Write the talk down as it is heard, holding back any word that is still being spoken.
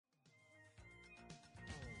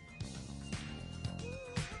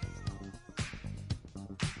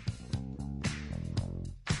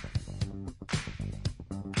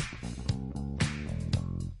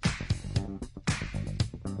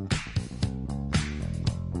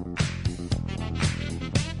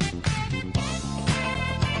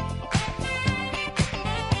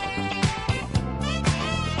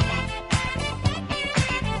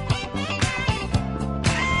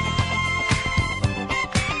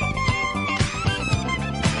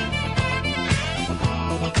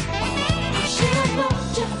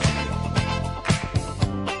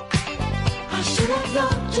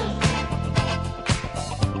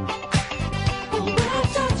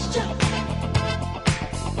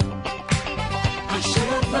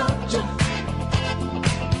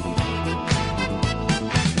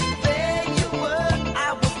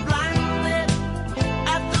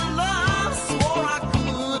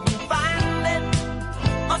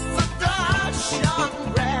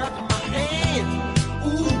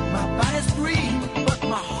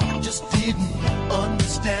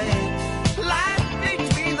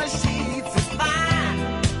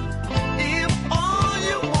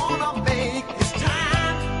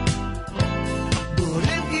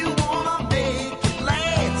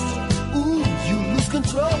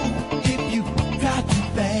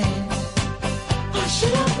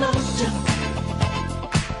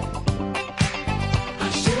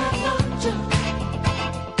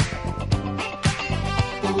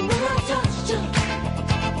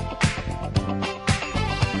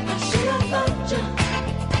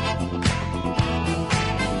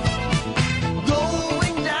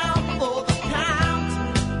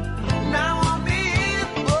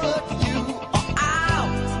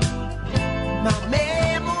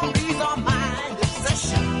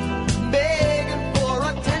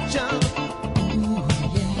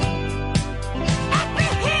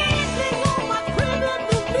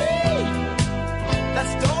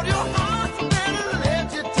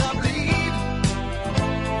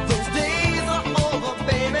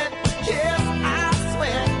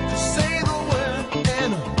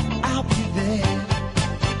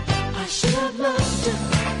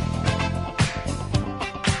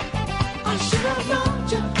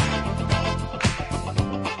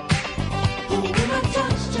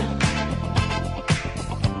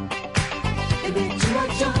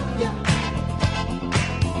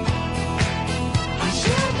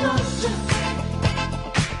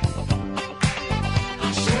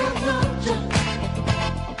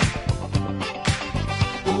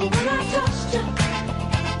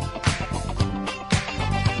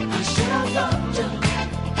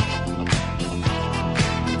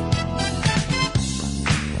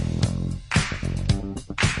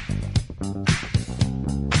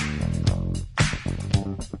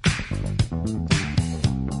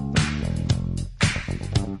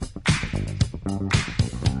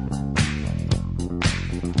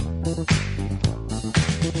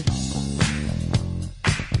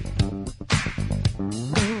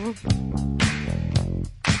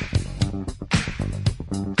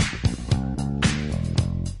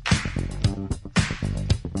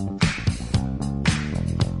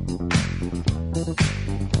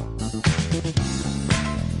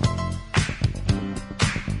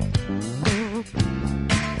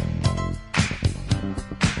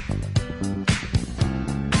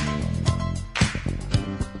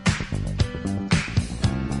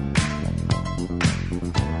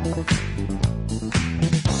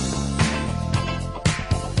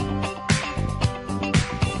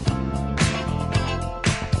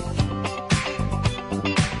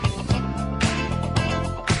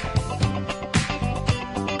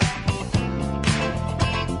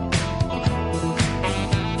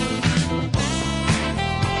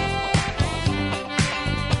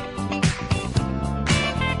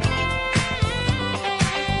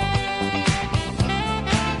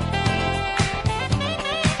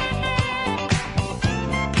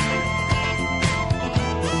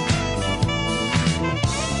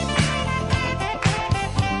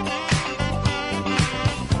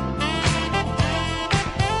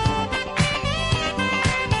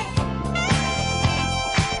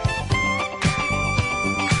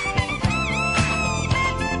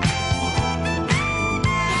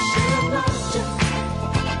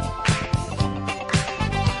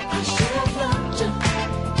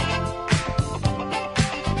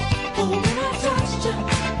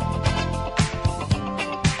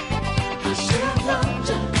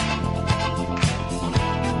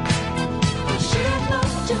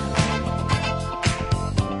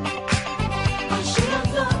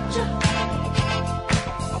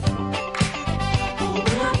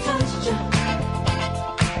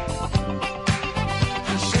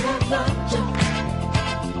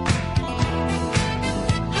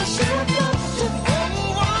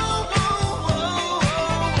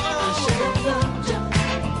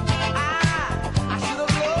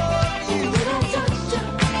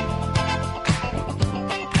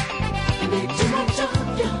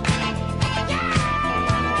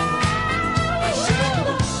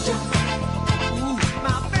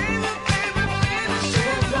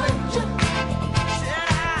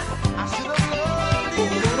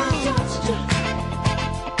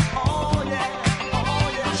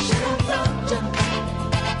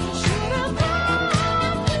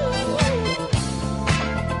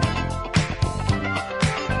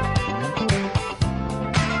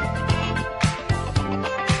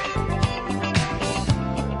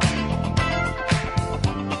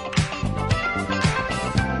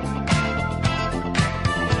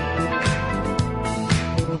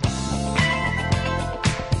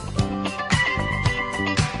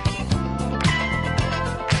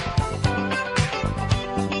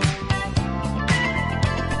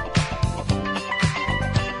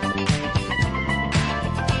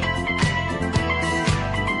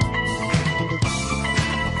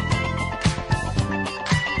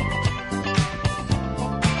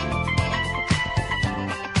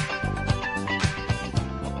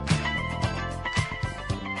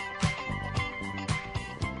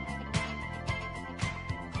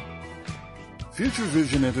Future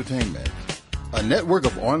Vision Entertainment, a network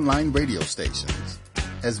of online radio stations,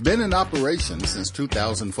 has been in operation since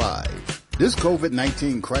 2005. This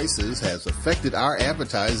COVID-19 crisis has affected our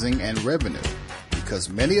advertising and revenue because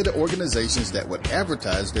many of the organizations that would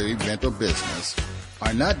advertise their event or business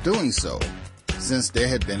are not doing so since there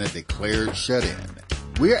had been a declared shut-in.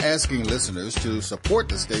 We are asking listeners to support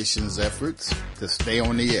the station's efforts to stay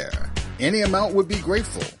on the air. Any amount would be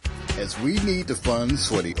grateful, as we need the funds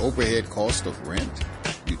for the overhead cost of rent,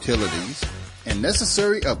 utilities, and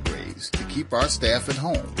necessary upgrades to keep our staff at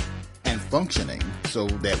home and functioning so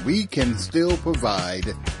that we can still provide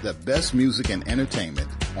the best music and entertainment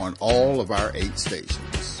on all of our 8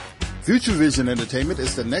 stations. Future Vision Entertainment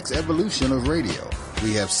is the next evolution of radio.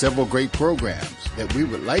 We have several great programs that we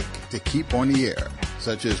would like to keep on the air,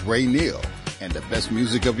 such as Ray Neal and the best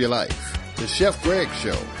music of your life, The Chef Greg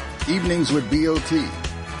Show, Evenings with B.O.T.,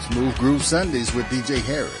 Smooth Groove Sundays with DJ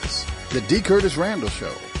Harris, The D. Curtis Randall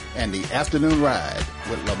Show, and The Afternoon Ride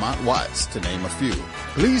with Lamont Watts, to name a few.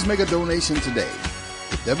 Please make a donation today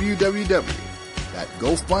to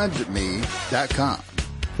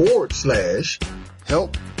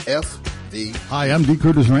www.gofundme.com/help-FV. Hi, I'm D.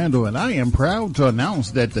 Curtis Randall, and I am proud to announce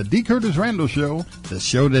that the D. Curtis Randall Show, the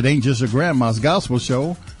show that ain't just a grandma's gospel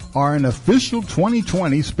show, are an official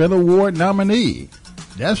 2020 Spin Award nominee.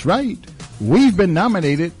 That's right. We've been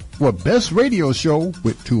nominated for Best Radio Show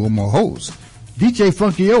with 2 or more hosts. DJ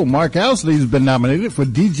Funky O, Mark Owsley, has been nominated for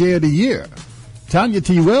DJ of the Year. Tanya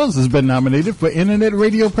T. Wells has been nominated for Internet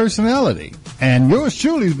Radio Personality. And yours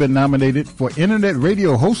truly has been nominated for Internet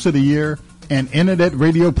Radio Host of the Year and Internet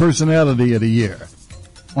Radio Personality of the Year.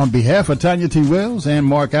 On behalf of Tanya T. Wells and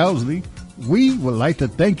Mark Owsley, we would like to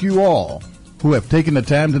thank you all who have taken the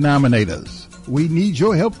time to nominate us. We need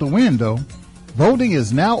your help to win, though. Voting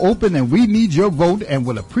is now open, and we need your vote and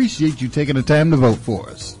will appreciate you taking the time to vote for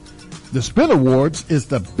us. The Spin Awards is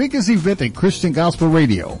the biggest event in Christian gospel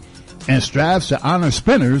radio and strives to honor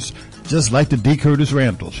spinners just like the D. Curtis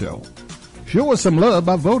Randall Show. Show us some love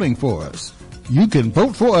by voting for us. You can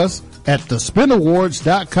vote for us at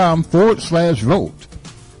thespinawards.com/vote.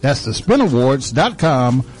 That's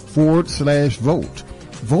thespinawards.com/vote.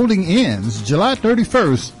 Voting ends July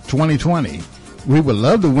 31st, 2020. We would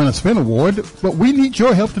love to win a Spin Award, but we need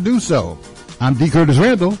your help to do so. I'm D. Curtis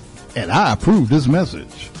Randall, and I approve this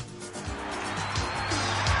message.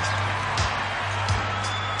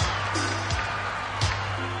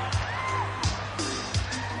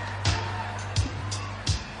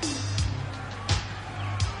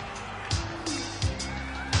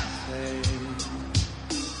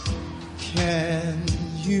 Can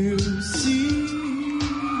you see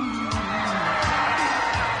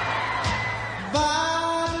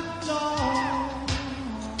by the dawn's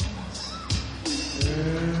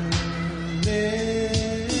early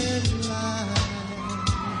light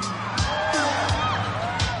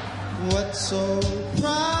what so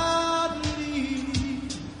proudly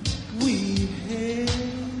we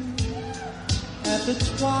hailed at the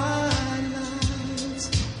twilight's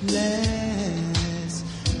last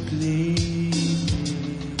gleam?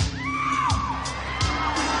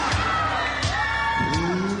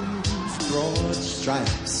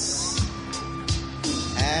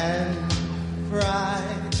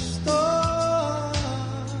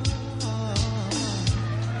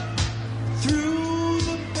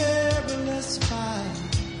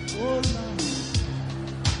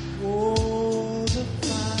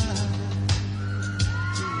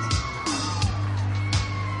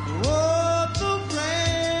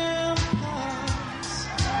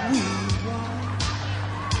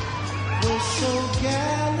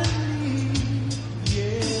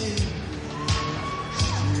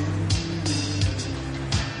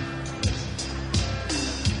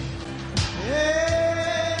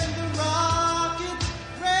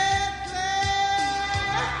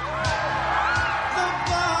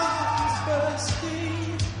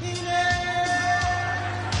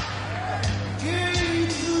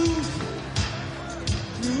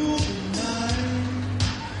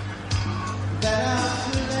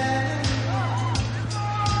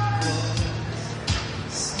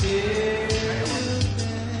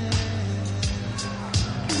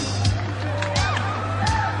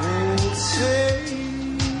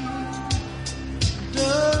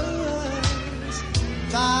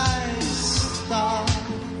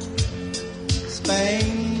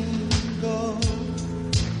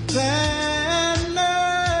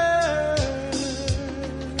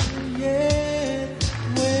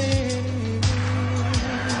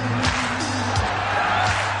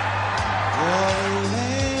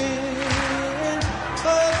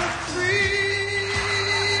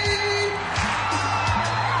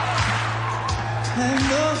 and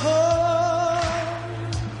the whole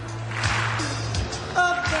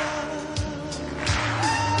of God.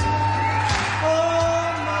 Oh,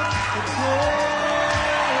 much adore.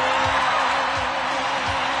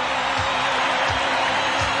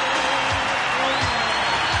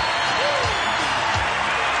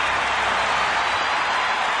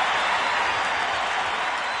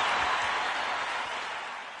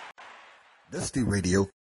 Dusty Radio,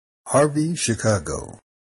 Harvey, Chicago,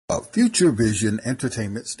 a Future Vision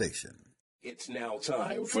entertainment station. It's now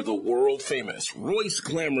time for the world-famous Royce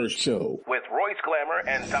Glamour Show with Royce Glamour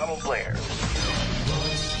and Donald Blair.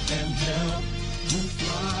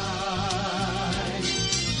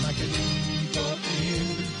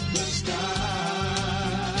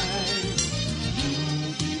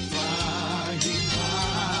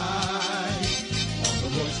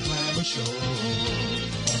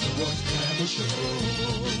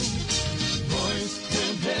 Royce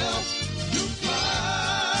will help you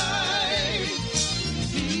fly.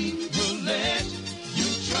 He will let you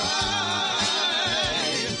try.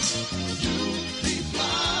 You'll be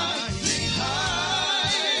flying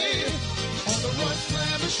high on the Royce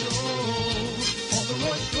Glamour Show. On the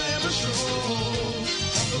Royce Glamour Show.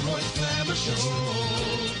 On the Royce Glamour Show.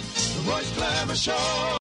 The Royce Glamour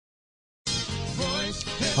Show.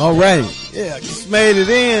 All right. Yeah, just made it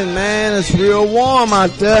in, man. It's real warm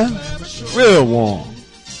out there. Real warm.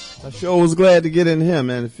 I sure was glad to get in here,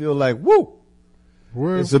 man. It feel like, woo.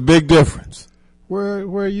 It's a big difference.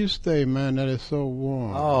 Where you stay, man, that is so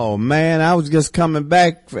warm. Oh, man, I was just coming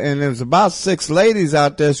back, and there was about 6 ladies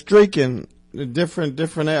out there streaking the different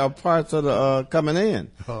parts of the coming in.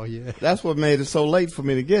 Oh, yeah. That's what made it so late for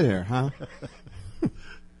me to get here, huh?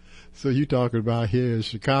 So you talking about here in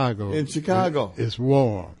Chicago. In Chicago. It's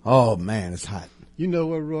warm. Oh, man, it's hot. You know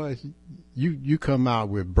what, Royce? You come out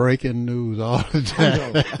with breaking news all the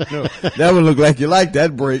time. No, that would look like you like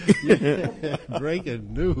that break.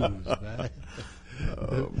 Breaking news, man.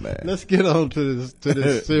 Oh, man. Let's get on to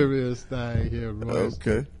this serious thing here, Royce.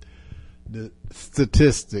 Okay. The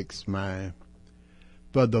statistics, man.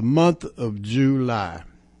 For the month of July,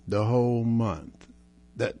 the whole month,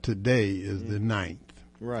 that today is the 9th.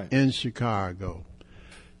 Right. In Chicago,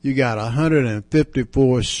 you got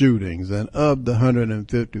 154 shootings, and of the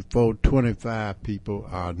 154, 25 people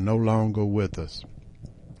are no longer with us.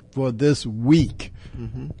 For this week,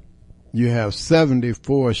 you have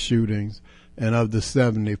 74 shootings, and of the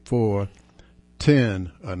 74,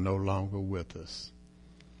 10 are no longer with us.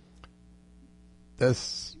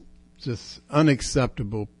 That's just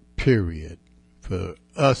unacceptable, period, for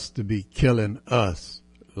us to be killing us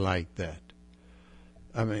like that.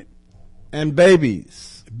 I mean, and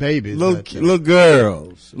babies, little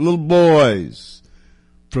girls, little boys,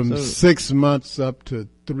 from 6 months up to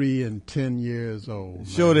 3 and 10 years old.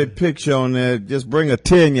 Show their picture on there. Just bring a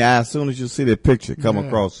tear in your eye as soon as you see their picture come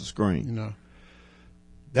across the screen. You know,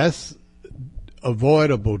 that's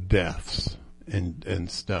avoidable deaths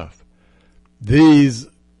and stuff. These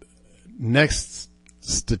next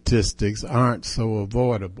statistics aren't so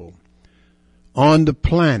avoidable. On the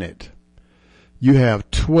planet, you have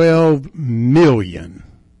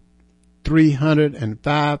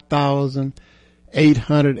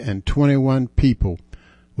 12,305,821 people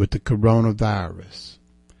with the coronavirus.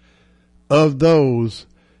 Of those,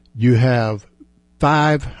 you have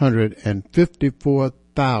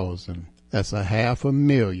 554,000, that's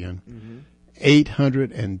 500,000,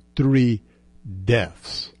 803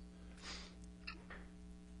 deaths.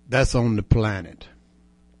 That's on the planet.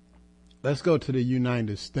 Let's go to the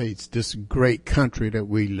United States, this great country that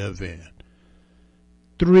we live in.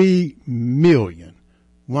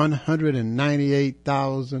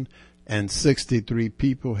 3,198,063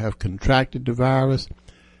 people have contracted the virus,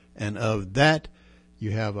 and of that,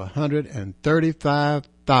 you have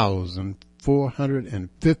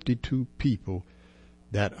 135,452 people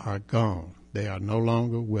that are gone. They are no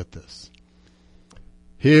longer with us.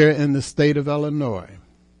 Here in the state of Illinois,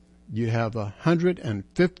 you have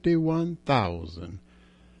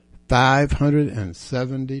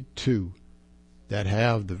 151,572 that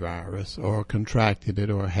have the virus or contracted it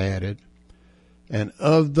or had it. And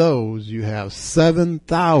of those, you have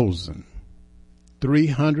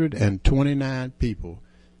 7,329 people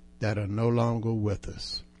that are no longer with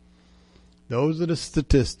us. Those are the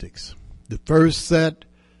statistics. The first set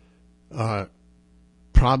are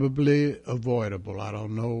probably avoidable. I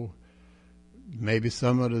don't know. Maybe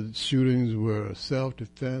some of the shootings were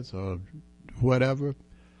self-defense or whatever,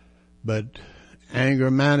 but anger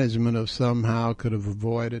management of somehow could have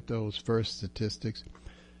avoided those first statistics.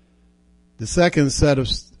 The second set of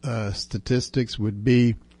statistics would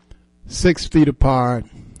be 6 feet apart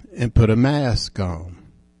and put a mask on.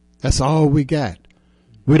 That's all we got.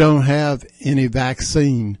 We don't have any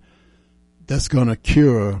vaccine that's going to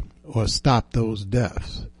cure or stop those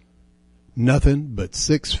deaths. Nothing but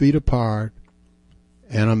 6 feet apart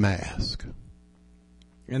and a mask.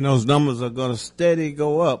 And those numbers are going to steady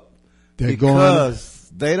go up They're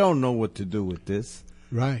because they don't know what to do with this.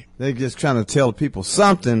 Right. They're just trying to tell people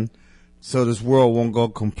something so this world won't go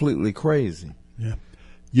completely crazy. Yeah.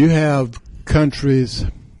 You have countries,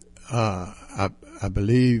 I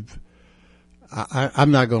believe,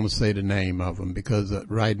 I'm not going to say the name of them because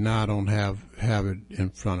right now I don't have it in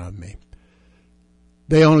front of me.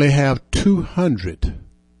 They only have 200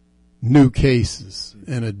 new cases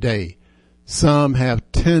in a day. Some have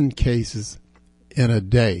 10 cases in a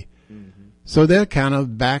day. Mm-hmm. So they're kind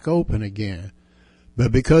of back open again.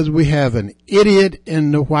 But because we have an idiot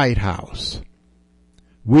in the White House,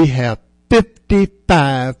 we have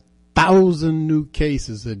 55,000 new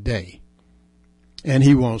cases a day. And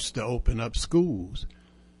he wants to open up schools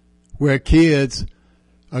where kids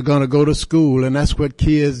are going to go to school, and that's what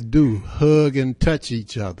kids do, hug and touch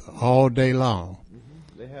each other all day long.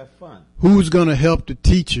 Mm-hmm. They have fun. Who's going to help the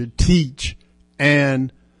teacher teach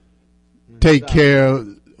and take care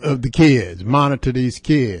of the kids, monitor these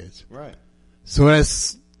kids? Right. So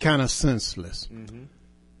that's kind of senseless. Mm-hmm.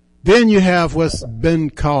 Then you have what's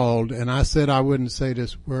been called, and I said I wouldn't say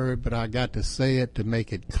this word, but I got to say it to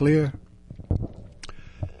make it clear.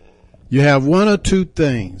 You have one or two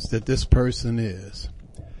things that this person is.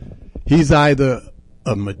 He's either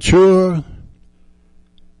a mature,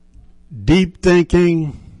 deep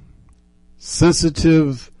thinking,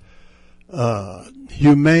 sensitive,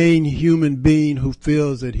 humane human being who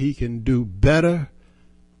feels that he can do better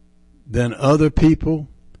than other people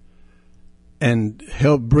and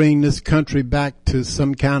help bring this country back to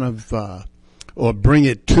some kind of, or bring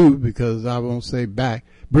it to, because I won't say back,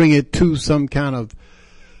 bring it to some kind of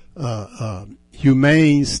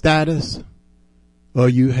humane status, or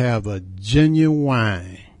you have a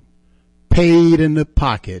genuine, paid in the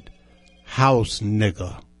pocket house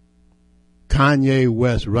nigger, Kanye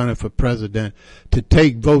West, running for president to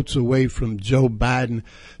take votes away from Joe Biden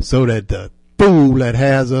so that the fool that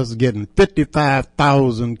has us getting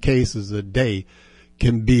 55,000 cases a day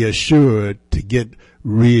can be assured to get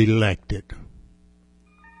reelected.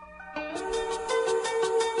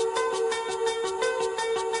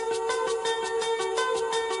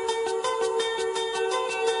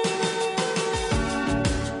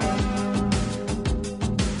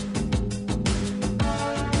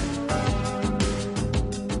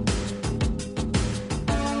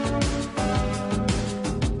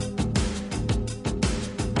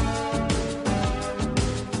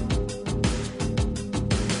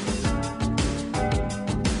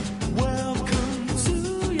 Well,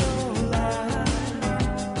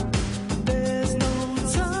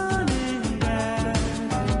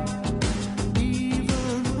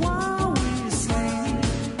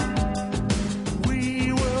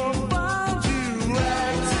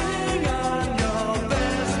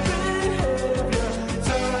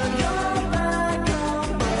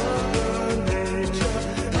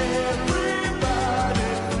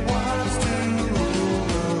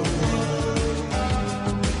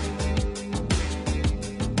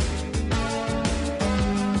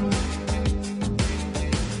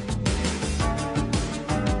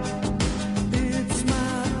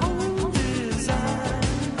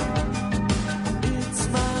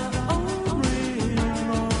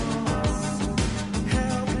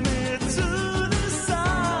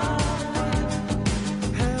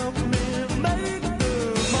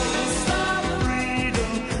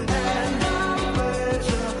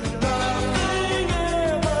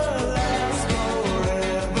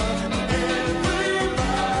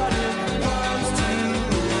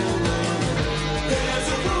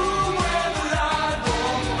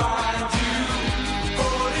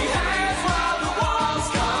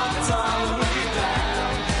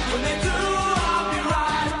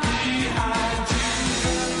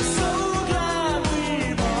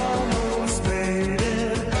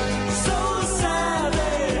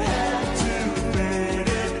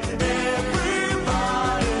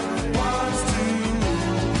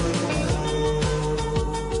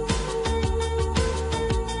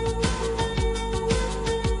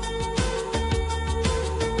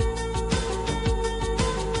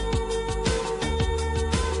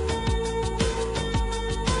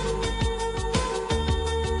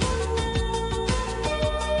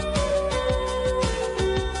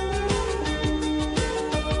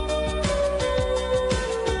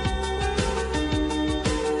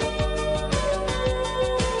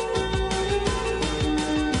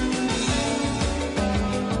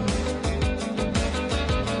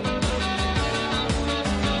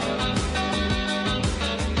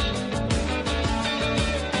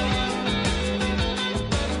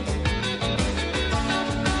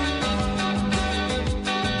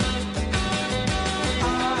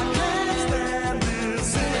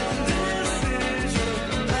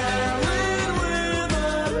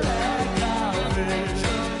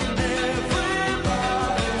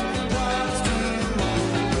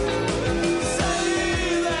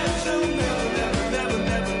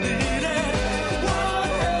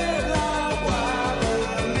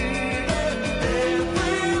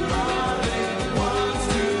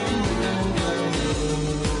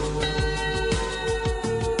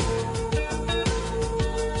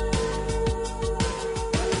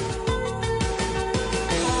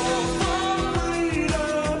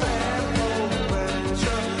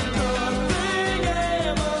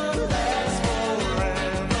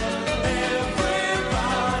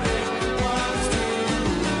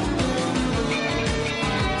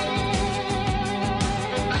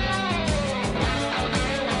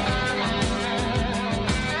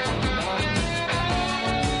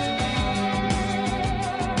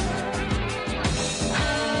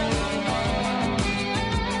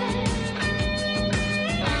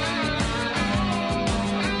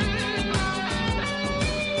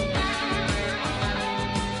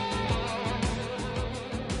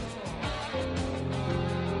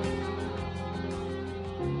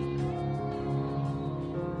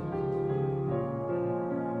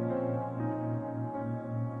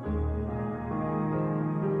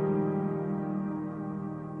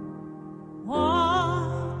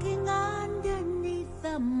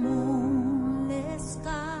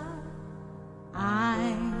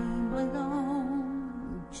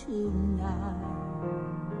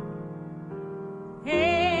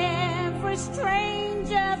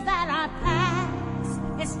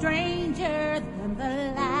 stranger than the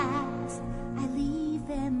last. I leave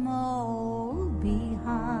them all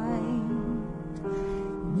behind.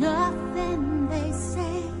 Nothing they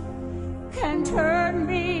say can turn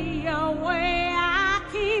me away. I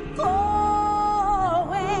keep going,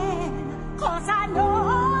 'cause I know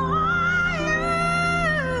you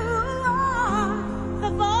are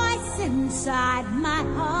the voice inside my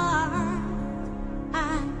heart. I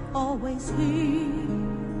always hear,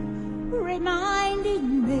 reminding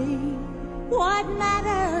me what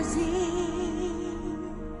matters is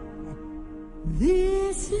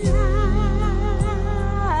this life.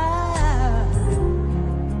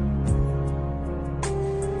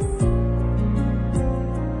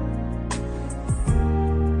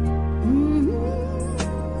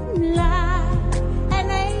 Like an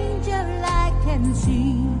angel, I can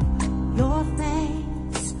see your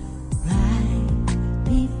face right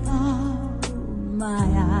before my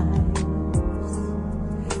eyes.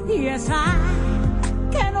 Yes, I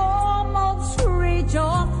can almost read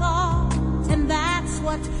your thoughts, and that's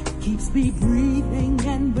what keeps me breathing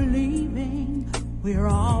and believing we're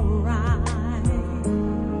all right.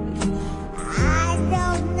 I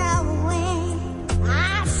don't know when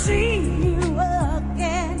I'll see you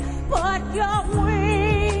again, but you're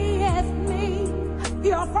with me.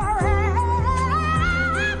 You're forever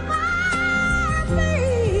me.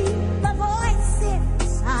 The voice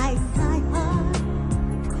inside my heart,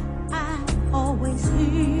 I always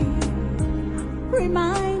hear,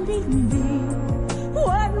 reminding me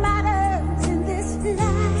what matters in this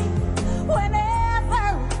life. Whenever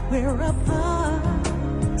we're apart,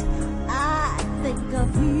 I think of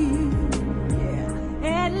you, yeah,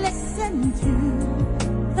 and listen to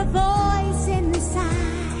the voice inside.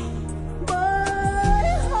 But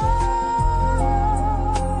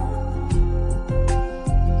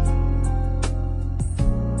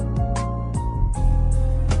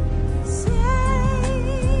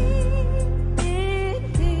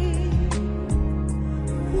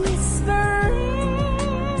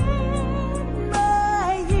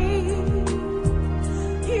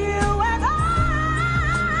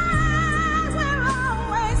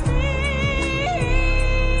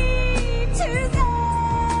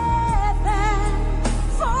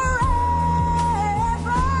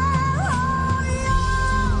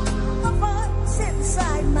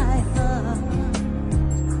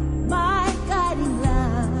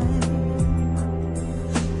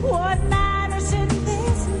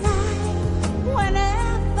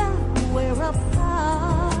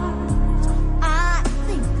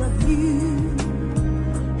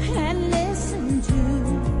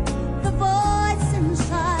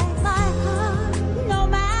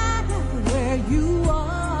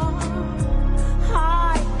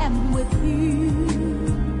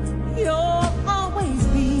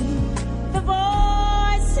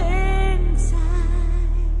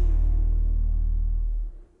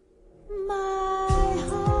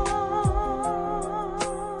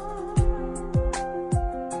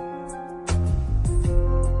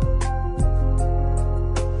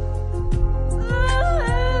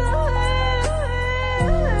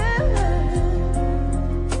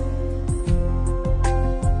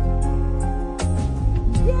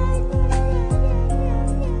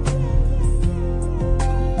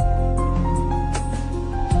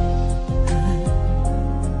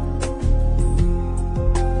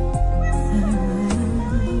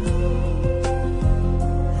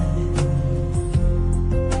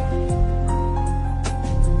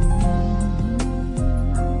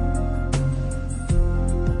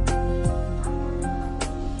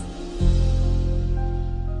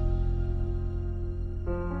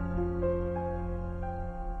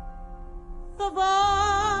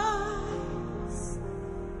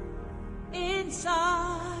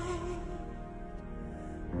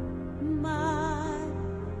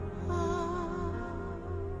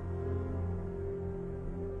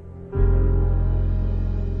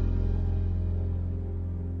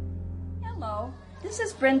This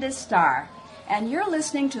is Brenda Starr, and you're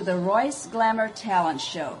listening to the Royce Glamour Talent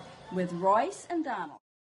Show with Royce and Donald.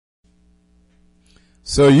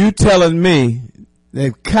 So you telling me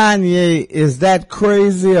that Kanye is that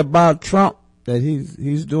crazy about Trump that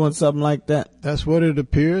he's doing something like that? That's what it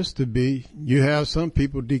appears to be. You have some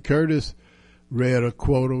people. D. Curtis read a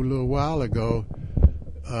quote a little while ago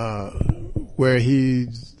where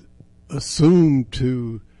he's assumed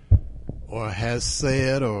to, or has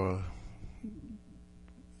said, or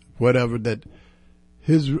whatever, that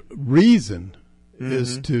his reason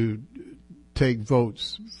is to take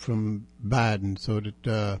votes from Biden so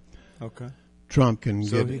that Trump can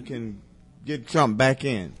so get he can get Trump back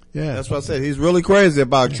in. Yeah. That's what I said. He's really crazy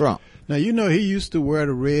about Trump. Now, he used to wear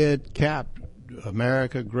the red cap,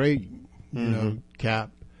 America Great,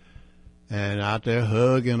 cap, and out there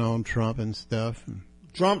hugging on Trump and stuff.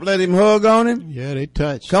 Trump let him hug on him? Yeah, they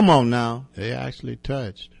touched. Come on now. They actually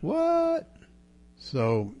touched. What?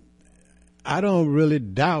 So, I don't really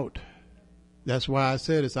doubt. That's why I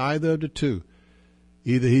said it's either of the two.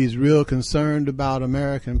 Either he's real concerned about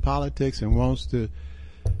American politics and wants to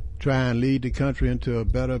try and lead the country into a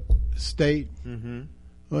better state,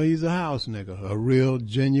 or he's a house nigga, a real,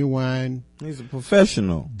 genuine. He's a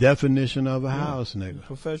professional. Definition of a house nigga.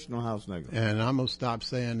 Professional house nigga. And I'm going to stop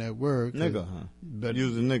saying that word. Nigga, huh? But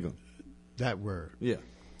using nigga. That word. Yeah.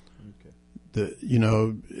 Okay.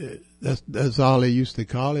 That's all they used to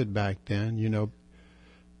call it back then.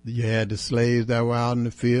 You had the slaves that were out in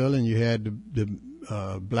the field, and you had the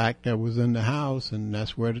black that was in the house, and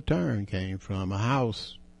that's where the term came from, a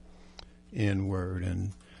house N-word.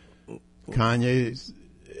 And Kanye,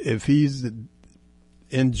 if he's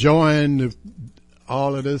enjoying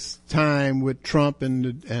all of this time with Trump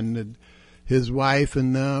and his wife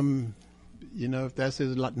and them, if that's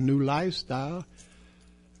his new lifestyle,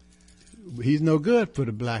 he's no good for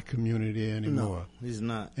the black community anymore. No, he's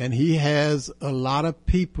not. And he has a lot of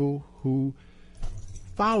people who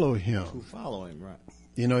follow him. Right.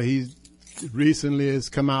 He's recently has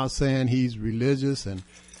come out saying he's religious, and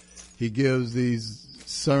he gives these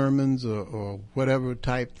sermons or whatever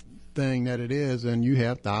type thing that it is, and you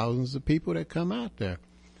have thousands of people that come out there.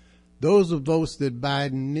 Those are votes that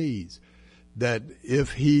Biden needs. That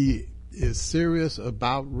if he is serious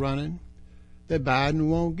about running, that Biden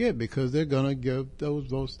won't get, because they're going to give those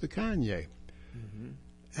votes to Kanye.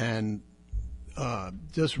 And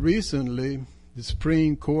just recently, the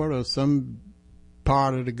Supreme Court or some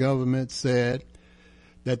part of the government said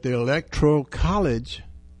that the Electoral College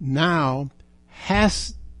now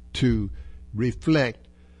has to reflect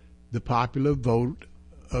the popular vote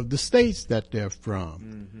of the states that they're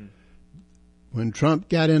from. When Trump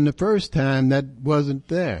got in the first time, that wasn't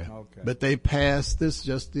there. Okay. But they passed this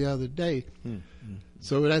just the other day.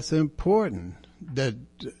 So that's important, that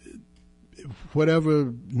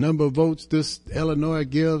whatever number of votes this Illinois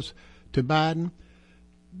gives to Biden,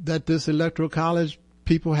 that this Electoral College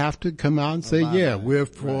people have to come out and say, we're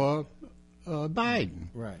for Biden.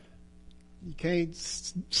 Right. You can't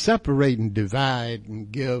separate and divide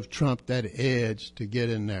and give Trump that edge to get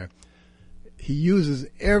in there. He uses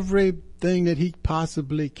everything that he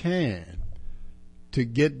possibly can to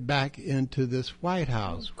get back into this White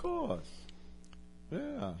House. Of course.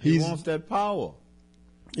 Yeah. He wants that power.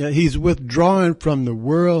 Yeah, he's withdrawing from the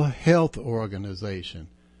World Health Organization.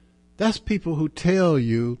 That's people who tell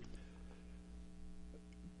you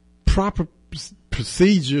proper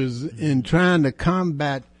procedures in trying to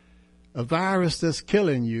combat a virus that's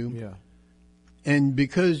killing you. Yeah. And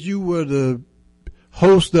because you were the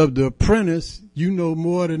host of The Apprentice, you know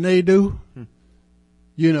more than they do.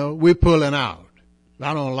 We're pulling out.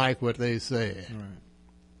 I don't like what they said. Right.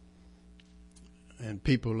 And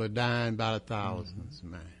people are dying by the thousands,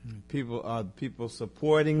 man. People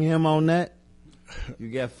supporting him on that? You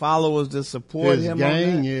got followers that support his him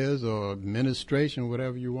gang on that? is, or administration,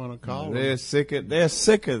 whatever you want to call They're it. sicker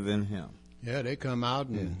than him. Yeah, they come out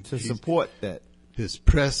and to support that. His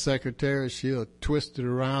press secretary, she'll twist it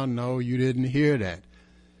around. No, you didn't hear that.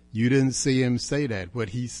 You didn't see him say that. What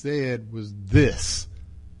he said was this.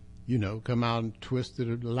 Come out and twisted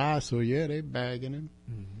it a lie. So yeah, they bagging him.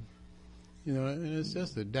 And it's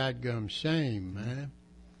just a dadgum shame, man.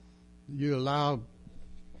 You allow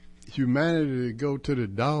humanity to go to the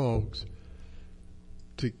dogs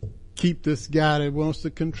to keep this guy that wants to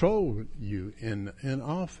control you in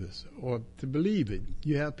office, or to believe it.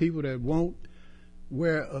 You have people that won't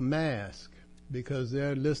wear a mask because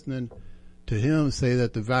they're listening to him say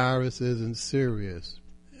that the virus isn't serious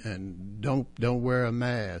and don't wear a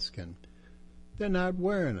mask, and they're not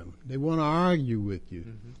wearing them. They want to argue with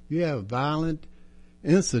you. You have violent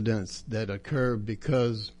incidents that occur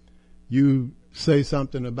because you say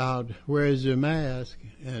something about where's your mask,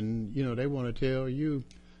 and they want to tell you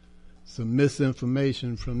some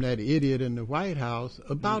misinformation from that idiot in the White House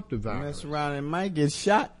about the virus. Mess around and might get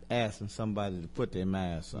shot asking somebody to put their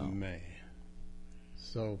mask on. Man.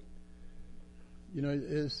 So,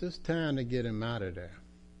 it's just time to get him out of there.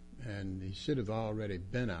 And he should have already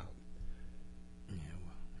been out. Yeah,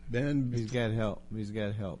 well, then he's got help. He's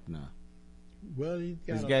got help now. Well, he's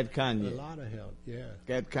got Kanye. A lot of help, yeah.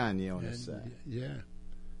 Got Kanye on his side. Yeah,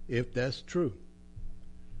 if that's true.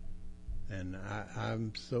 And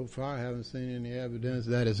I'm so far haven't seen any evidence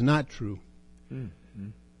that it's not true.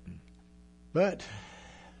 But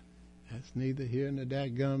That's neither here nor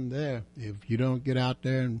dadgum there. If you don't get out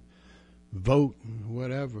there and vote and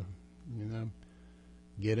whatever,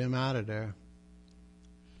 get him out of there.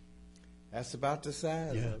 That's about the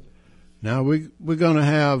size of it. Now we're going to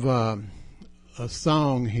have a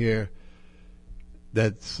song here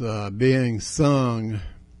that's being sung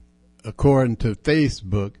according to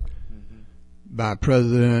Facebook by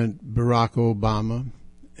President Barack Obama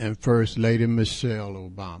and First Lady Michelle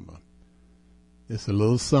Obama. It's a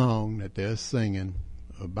little song that they're singing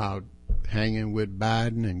about hanging with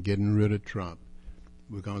Biden and getting rid of Trump.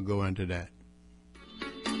 We're going to go into that.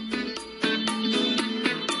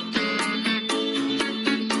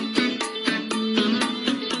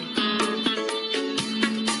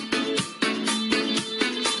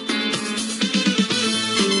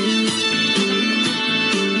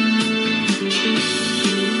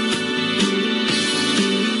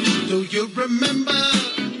 Do you remember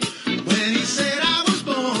when he said I was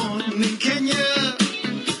born in Kenya,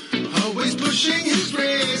 always pushing his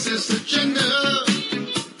racist agenda,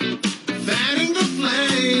 fanning the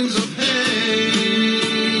flames of hate?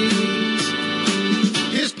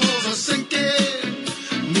 His poles are sinking,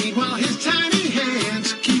 meanwhile his tiny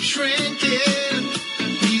hands keep shrinking.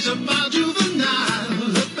 He's a vile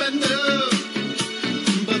juvenile offender,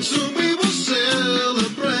 but soon we will celebrate.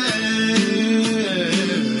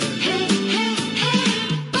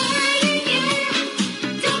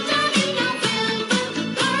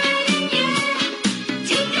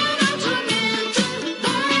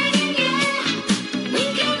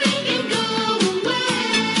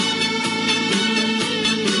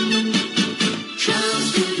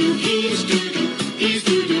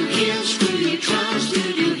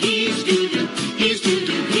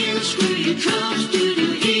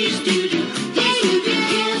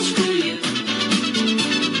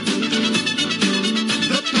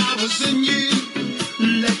 The power's in you.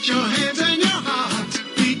 Let your hands and your heart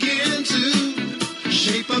begin to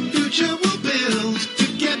shape a future we'll build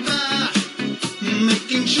together,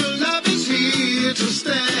 making sure love is here to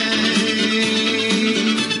stay.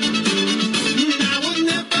 Now we'll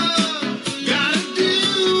never gotta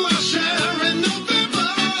do our share in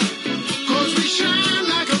November, 'cause we shine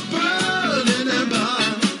like a burning ember.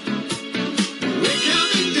 We're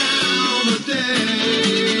counting down the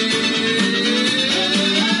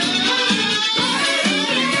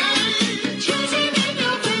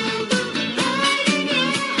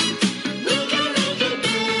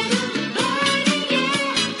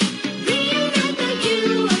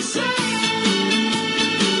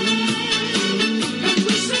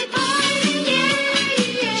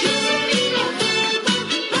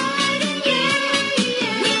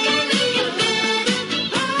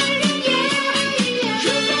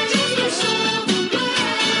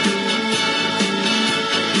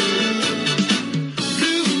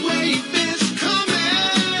blue wave is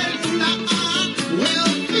coming.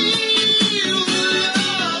 We'll feel the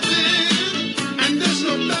loving, and this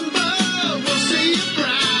November we'll see a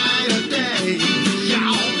brighter day.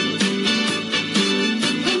 Y'all.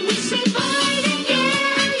 When we say Biden,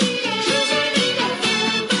 choosing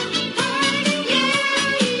November, Biden,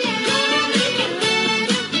 gonna make it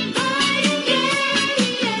better, Biden,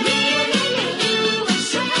 reuniting the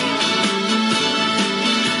USA.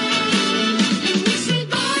 And we say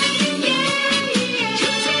Biden,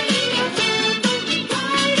 choosing November,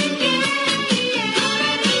 Biden,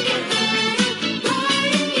 gonna make it better,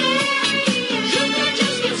 Biden, sugar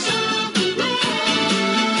just gets all the way.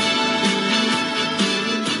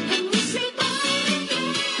 And we say Biden,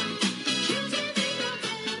 choosing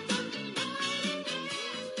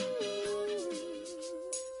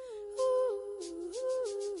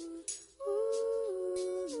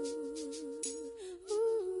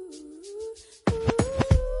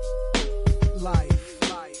Life,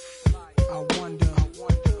 I wonder,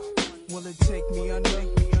 will it take me under?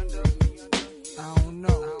 I don't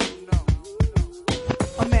know.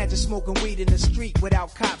 Imagine smoking weed in the street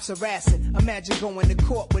without cops harassing. Imagine going to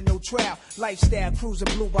court with no trial. Lifestyle cruising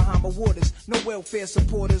blue Bahama waters. No welfare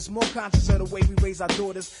supporters. More conscious of the way we raise our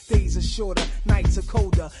daughters. Days are shorter, nights are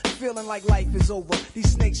colder. Feeling like life is over.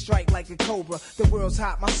 These snakes strike like a cobra. The world's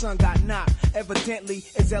hot, my son got knocked. Evidently,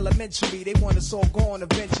 it's elementary. They want us all gone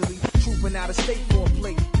eventually. Trooping out of state for a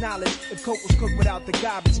plate. Knowledge, if coke was cooked without the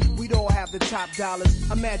garbage, we'd all have the top dollars.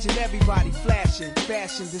 Imagine everybody flashing.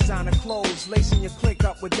 Fashion, designer clothes. Lacing your click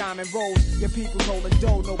up with diamond rolls. Your people rolling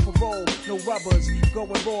dough, no parole, no rubbers.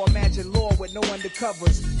 Going raw, imagine law with no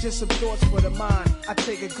undercovers. Just some thoughts for the mind. I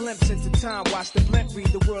take a glimpse into time. Watch the blimp read,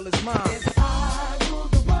 the world is mine. If I rule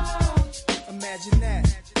the world, Imagine that.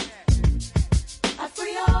 I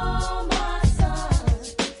free all my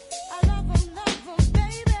sons. I love 'em,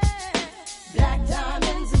 baby.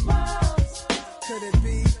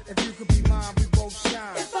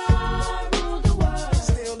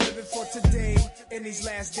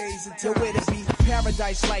 last days until where to be.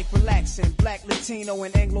 Paradise life relaxing. Black, Latino,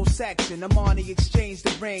 and Anglo-Saxon. Amani exchange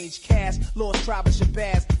the range. Cast, lost tribe of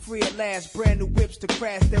Shabazz. Free at last. Brand new whips to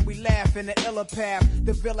crash. Then we laugh in the illa path.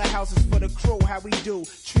 The villa houses for the crew. How we do.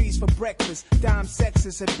 Trees for breakfast. Dime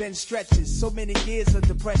sexes have been stretches. So many years of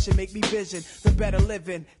depression make me vision the better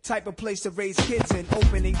living. Type of place to raise kids in.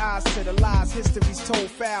 Opening eyes to the lies. History's told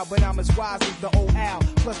foul. But I'm as wise as the old owl.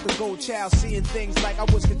 Plus the gold child. Seeing things like I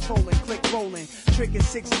was controlling. Click rolling. Tricking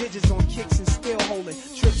 6 digits on kicks and still holding.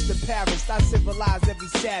 Trips to Paris, I civilize every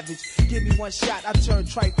savage. Give me one shot, I turn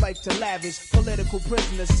tripe life to lavish. Political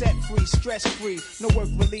prisoner, set free, stress free. No work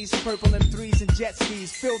release, purple M3s and jet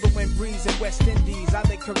skis. Feel the wind breeze in West Indies. I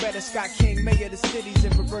think Coretta Scott King, mayor of the cities,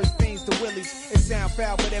 and reverse fiends to Willies. It sound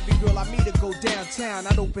foul, but every girl I meet to go downtown.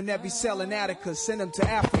 I'd open every cell in Attica, send them to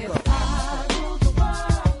Africa. If I rule the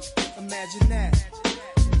world, imagine that.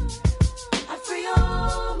 I free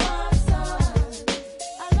all my sons.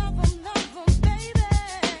 I love 'em, baby.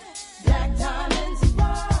 Black diamonds and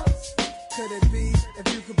pearls. Could it be,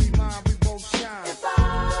 if you could be mine, we both shine. If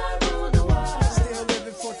I rule the world, Still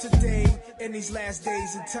living for today, in these last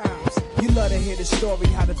days and times. You love to hear the story,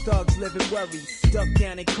 how the thugs live and worry. Duck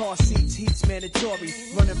down in car seats, heat's mandatory.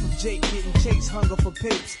 Running from Jake, getting chased, hunger for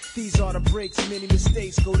papes. These are the breaks, many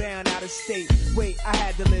mistakes, go down out of state. Wait, I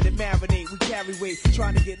had to let it marinate, we carry weight,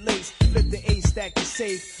 trying to get laced. Flip the A, stack the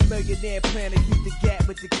safe. Millionaire plan to keep the gap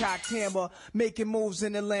with the cocked hammer. Making moves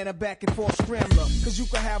in Atlanta, back and forth scrambler. Cause you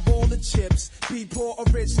can have all the chips, be poor or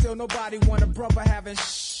rich, still nobody want a brother having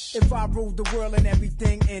If I ruled the world and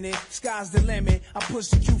everything in it, sky's the limit. I push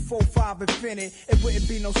the Q45 infinite. It wouldn't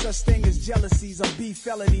be no such thing as jealousies or beef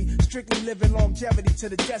felony. Strictly living longevity to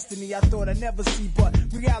the destiny I thought I'd never see, but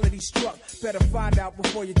reality struck. Better find out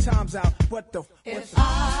before your time's out. What the? if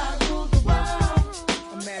I rule the world,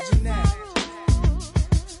 Imagine that.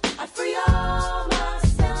 I free all my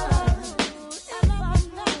sons. I love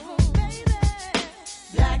 'em, baby.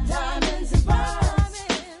 Black diamonds and pearls.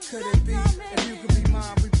 Could it be? If you could be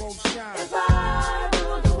mine, we both shine. If I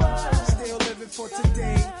rule the world, Still living for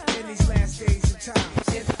today, in these last days and times.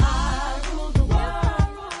 if I rule the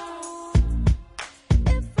world,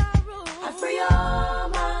 if I rule, I free all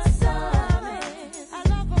my sons. I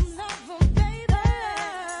love 'em, baby.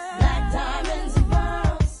 Black diamonds and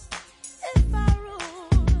pearls.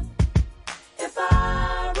 If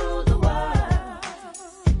I rule the world,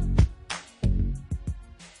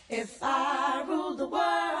 if I rule the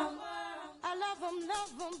world, I love 'em,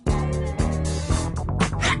 baby.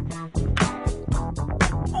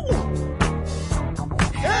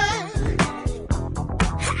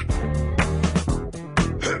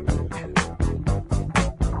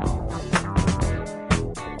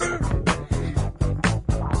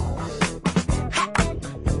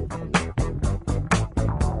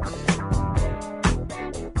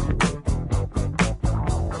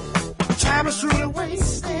 Time is truly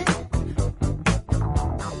wasted.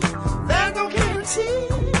 There's no guarantee.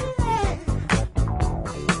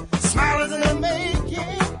 Smile is in the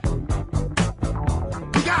making.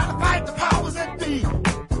 We gotta fight the powers that be.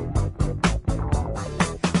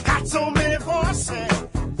 Got so many voices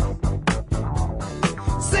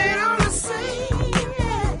saying I'm the same.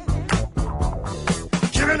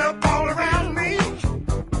 Giving up all around me.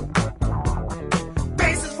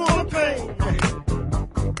 Faces full of pain.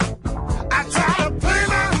 I try to play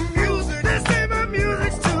my music, they say my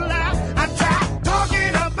music's too loud. I try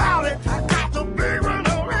talking about it, I got the big run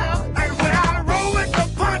around. Like when I roll with the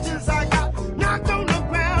punches, I got knocked on the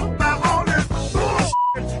ground by all this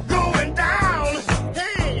bullshit going down.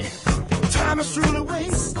 Hey, time is truly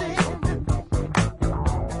wasted.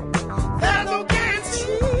 There's no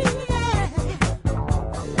guarantee.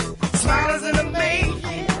 Smile is in the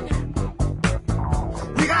making.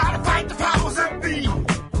 We gotta fight the powers that be.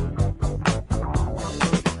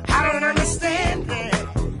 I don't understand that.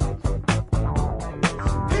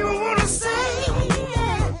 People wanna say,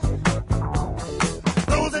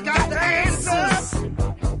 those that got the answers,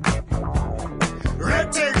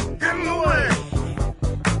 red tape in the way.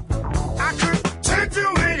 I could turn to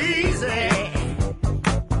it easy.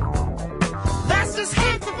 That's just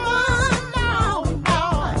half the fun, no.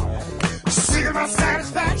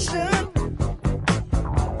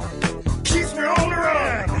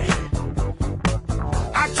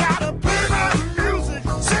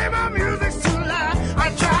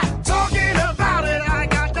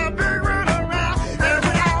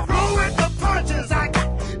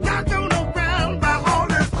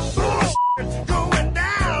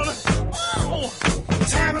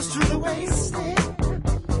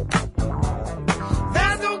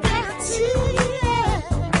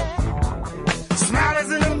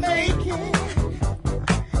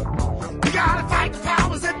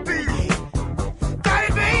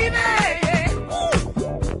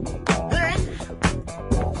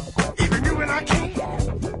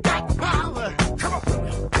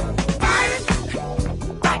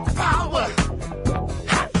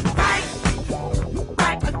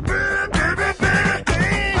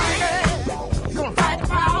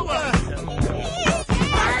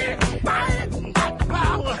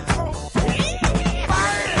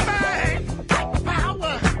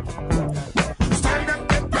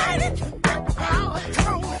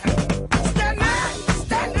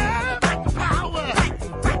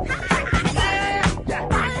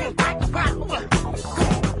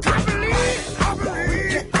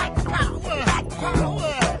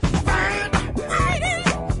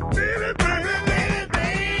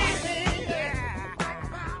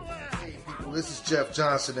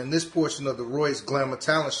 Johnson, and this portion of the Royce Glamour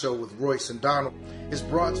Talent Show with Royce and Donald is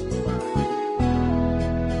brought to you by...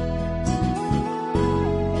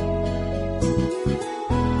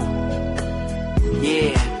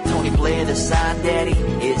 Yeah, Tony Blair, the sign daddy,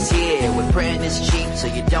 is here. With printing is cheap, so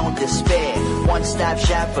you don't despair. One-stop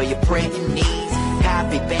shop for your printing needs.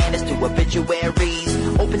 Copy banners to obituaries.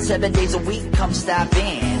 Open 7 days a week, come stop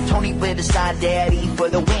in. Tony Blair, the sign daddy, for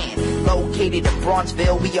the win. Located in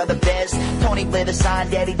Bronxville, we are the best. Tony Blair, the sign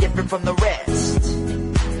daddy, different from the rest.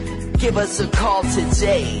 Give us a call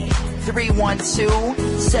today.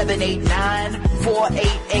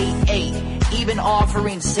 312-789-4888. Even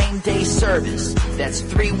offering same-day service. That's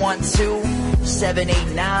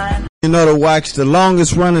 312-789. You know, to watch the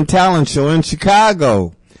longest running talent show in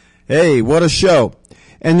Chicago. Hey, what a show.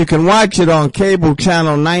 And you can watch it on cable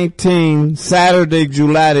channel 19, Saturday,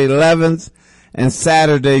 July the 11th, and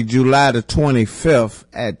Saturday, July the 25th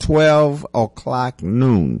at 12 o'clock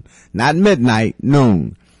noon. Not midnight,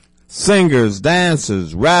 noon. Singers,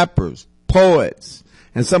 dancers, rappers, poets,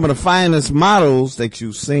 and some of the finest models that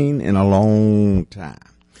you've seen in a long time.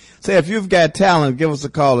 Say, if you've got talent, give us a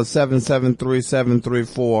call at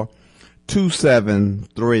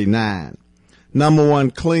 773-734-2739. Number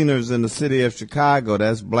one cleaners in the city of Chicago.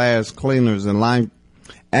 That's Blair's Cleaners and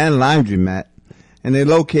Laundromat. And they're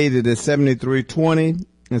located at 7320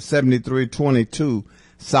 and 7322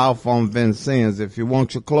 South on Vincennes. If you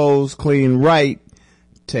want your clothes clean right,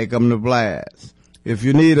 take them to Blair's. If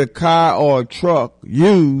you need a car or a truck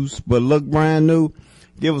used but look brand new,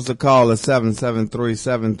 give us a call at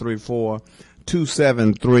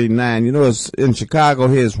 773-734-2739. You know, it's in Chicago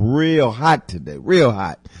here, it's real hot today, real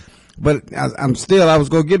hot. But I was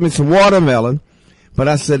going to get me some watermelon, but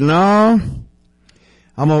I said, no,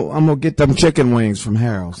 I'm going to get them chicken wings from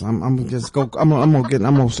Harold's. I'm going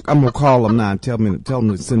to call them now and tell them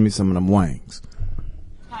to send me some of them wings.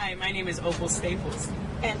 Hi, my name is Opal Staples.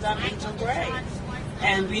 And I'm Angel Gray.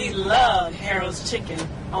 And we love Harold's Chicken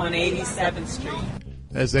on 87th Street.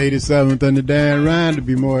 That's 87th and the Dan Ryan, to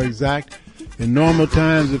be more exact. In normal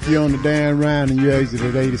times, if you're on the Dan Ryan and you exit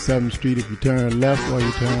at 87th Street, if you turn left or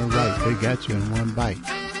you turn right, they got you in one bite.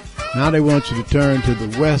 Now they want you to turn to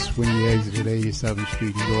the west when you exit at 87th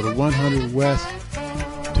Street. You go to 100 West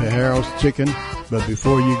to Harold's Chicken. But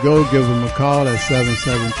before you go, give them a call at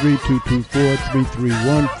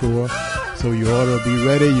 773-224-3314. So your order will be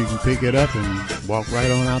ready. You can pick it up and walk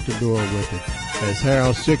right on out the door with it. That's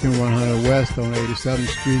Harold's Chicken, 100 West on 87th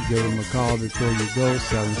Street. Give them a call before you go,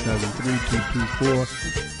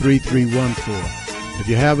 773-224-3314. If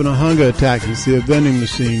you're having a hunger attack, you see a vending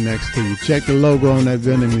machine next to you. Check the logo on that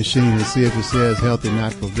vending machine and see if it says Healthy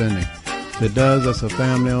Natural Vending. If it does, that's a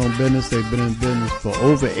family-owned business. They've been in business for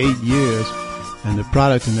over 8 years, and the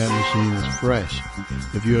product in that machine is fresh.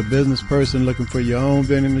 If you're a business person looking for your own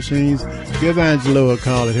vending machines, give Angelo a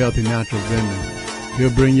call at Healthy Natural Vending.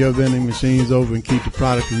 He'll bring your vending machines over and keep the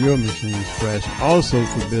product in your machines fresh. Also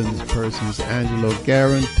for business persons, Angelo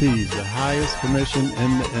guarantees the highest commission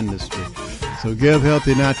in the industry. So give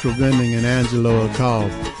Healthy Natural Vending and Angelo a call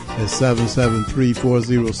at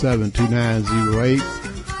 773-407-2908.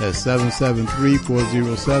 That's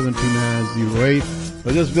 773-407-2908.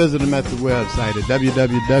 Or just visit them at the website at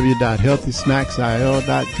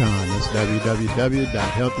www.healthysnacksil.com. That's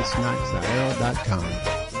www.healthysnacksil.com.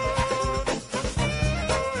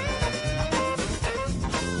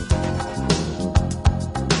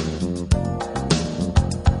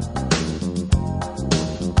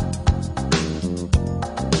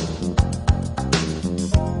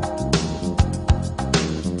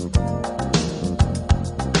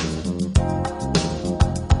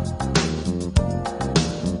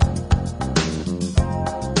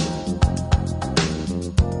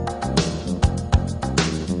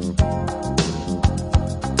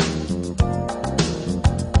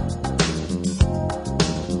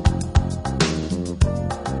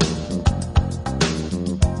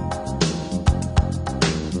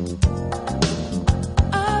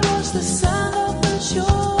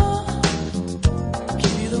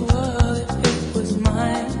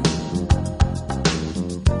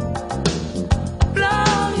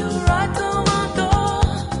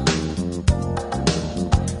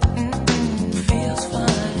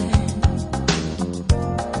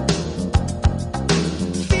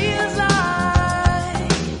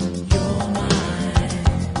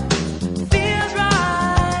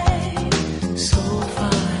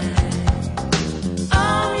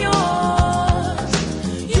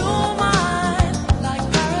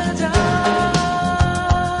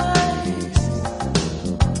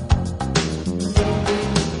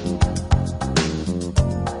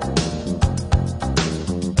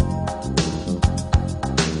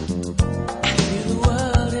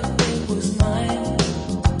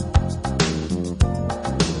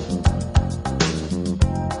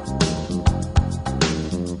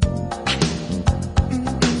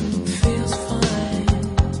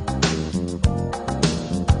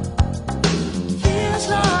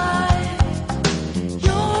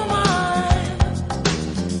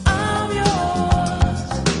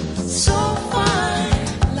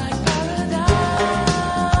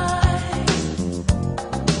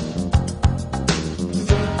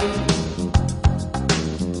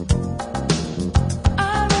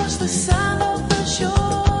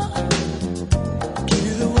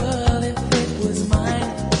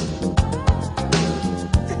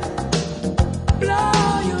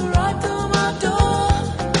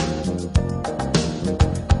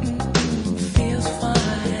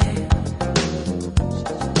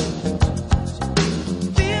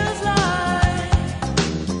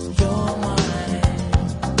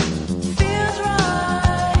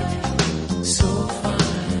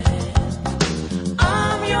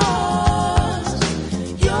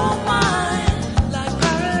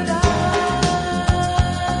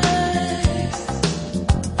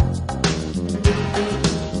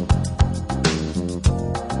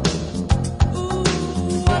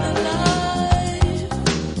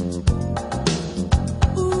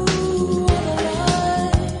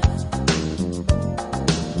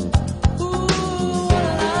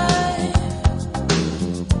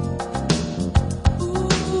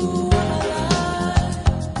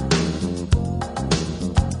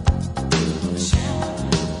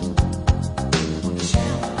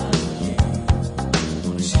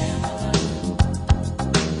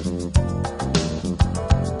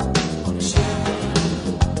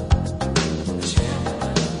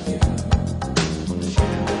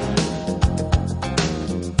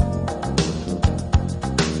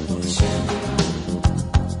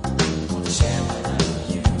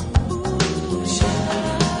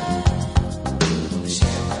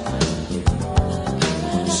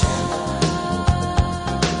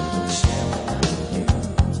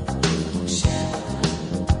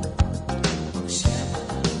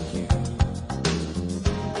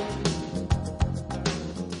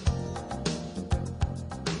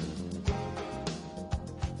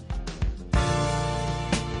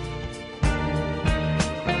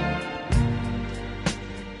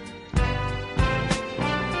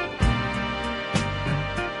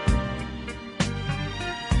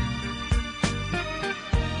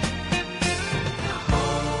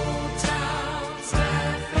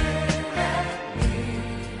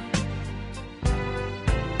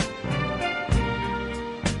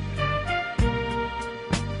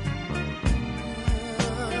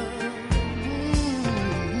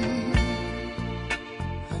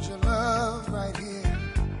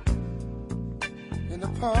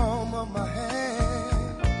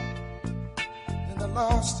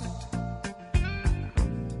 lost it.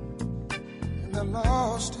 And I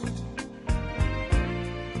lost it.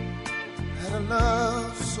 Had a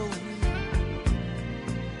love so real,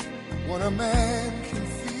 what a man can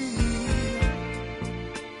feel.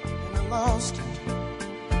 And I lost it.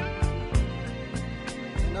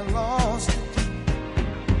 And I lost it.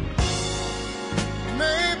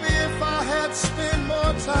 Maybe if I had spent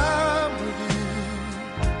more time with you,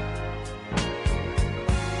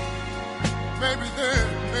 maybe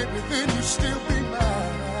then you'd still be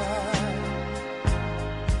mine.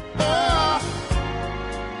 Oh,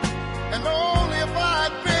 and only if I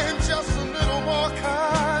had been just a little more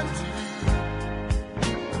kind to you,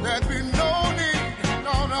 there'd be no need,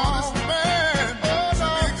 no, this man to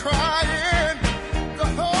be crying the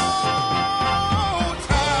whole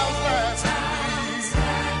time last week.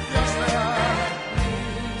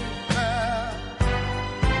 Yes,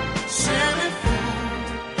 silly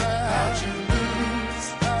fool, how'd you lose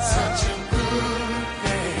such a good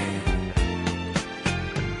thing?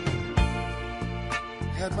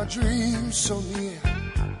 Had my dreams so near,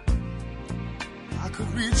 I could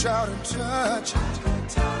reach out and touch it,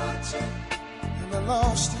 and I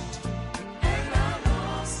lost it, and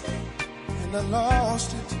I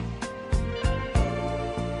lost it.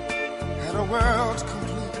 Had a world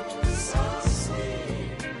complete,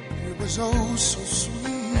 it was oh so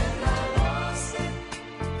sweet,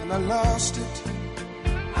 and I lost it,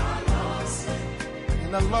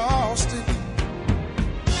 and I lost it.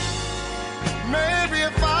 Maybe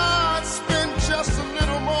if I'd spent just a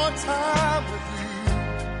little more time with you,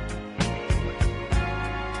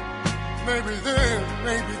 maybe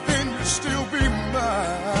then you'd still be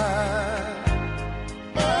mine.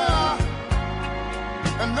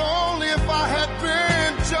 And only if I had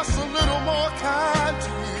been just a little more kind to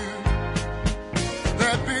you,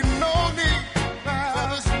 there'd be no need for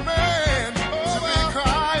this man to be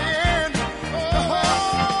crying the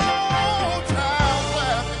whole time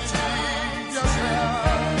laughing. Yes,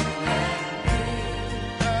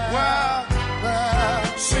 well,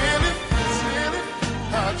 silly,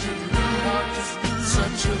 how'd you lose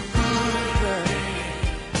such a good thing?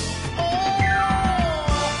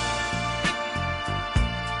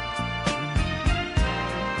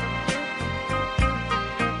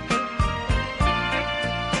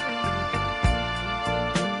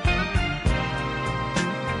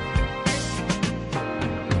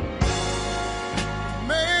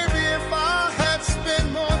 Maybe if I had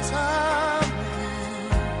spent more time with you,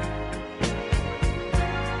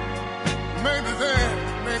 maybe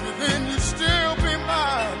then you'd still be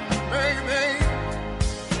mine. Maybe,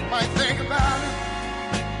 might think about it.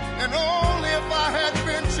 And only if I had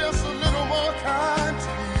been just a little more kind to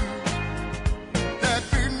you, there'd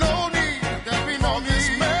be no need this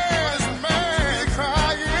man to be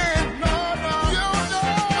crying. No, you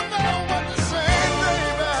don't know what to say,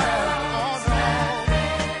 baby. Oh, no.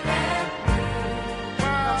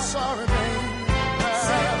 I'm sorry, baby.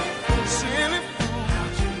 Silly fool,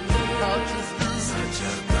 how'd you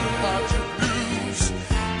lose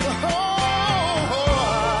the whole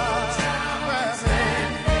time?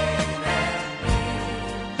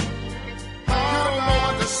 You don't know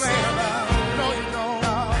what to say about it. No, you don't.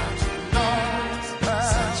 No.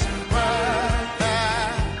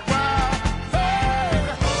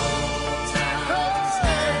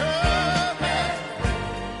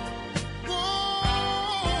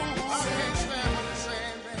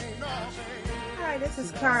 Hi, this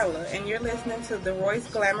is Carla, and you're listening to the Royce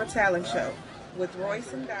Glamour Talent Show with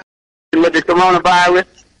Royce and Donald. With the coronavirus,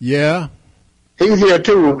 Yeah. he's here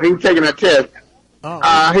too. He's taking a test.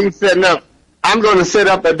 Oh. He's setting up. I'm going to set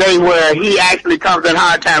up a day where he actually comes in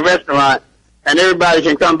Hard Time Restaurant, and everybody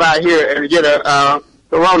can come by here and get a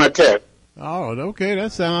corona test. Oh, okay.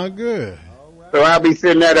 That sounds good. So I'll be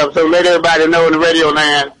setting that up. So let everybody know in the radio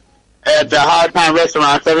land at the Hard Time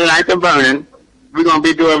Restaurant, 79th and Vernon, we're going to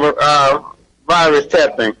be doing virus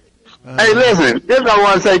testing. Hey, listen, this I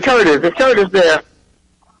want to say, Curtis. Is Curtis there?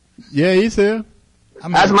 Yeah, he's here.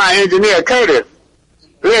 That's my engineer, Curtis.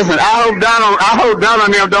 Listen, I hope Donald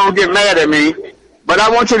and them don't get mad at me, but I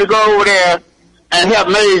want you to go over there and help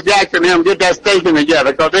Maze Jackson and them get that station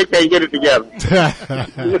together, because they can't get it together.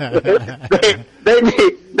 they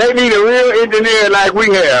need a real engineer like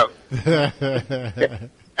we have.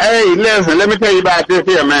 Hey, listen, let me tell you about this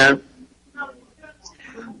here, man.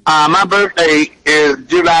 My birthday is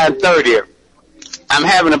July 30th. I'm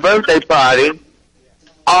having a birthday party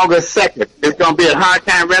August 2nd. It's going to be at Hard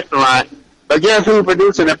Time Restaurant. But guess who's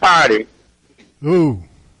producing the party? Who?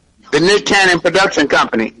 The Nick Cannon Production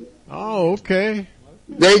Company. Oh, okay.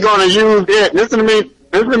 They're going to use it. Listen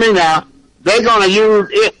to me now. they're going to use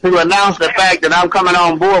it to announce the fact that I'm coming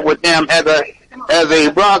on board with them as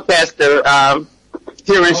a broadcaster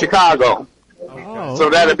here in Chicago. Oh, So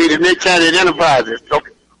that'll be the Nick Cannon Enterprises. So,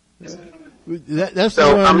 that's So,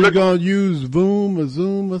 the one I'm you're looking- going to use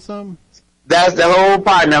Zoom or something? that's the whole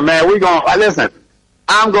partner, man. We're going to, listen,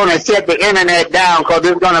 I'm going to shut the internet down because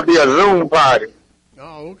it's going to be a Zoom party.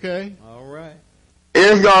 Oh, okay. All right.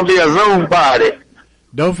 It's going to be a Zoom party.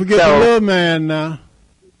 Don't forget So- the little man now.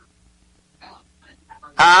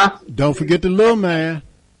 Huh? Don't forget the little man.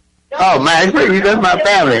 Oh, man, that's my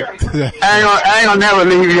family. I ain't gonna never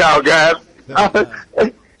leave y'all, guys.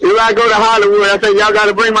 If I go to Hollywood, I say, y'all got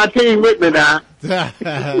to bring my team with me now.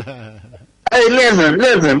 Hey,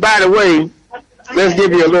 listen, by the way, let's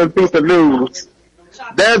give you a little piece of news.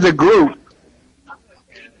 There's a group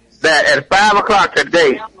that at 5 o'clock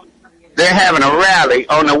today, they're having a rally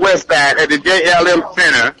on the west side at the JLM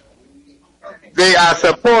Center. They are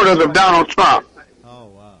supporters of Donald Trump.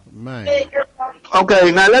 Man.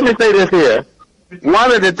 Okay, now let me say this here.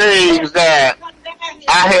 One of the things that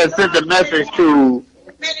I had sent a message to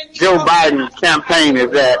Joe Biden's campaign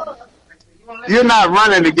is that you're not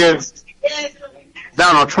running against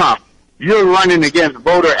Donald Trump. You're running against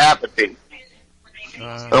voter apathy.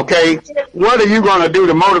 Okay? What are you going to do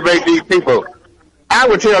to motivate these people? I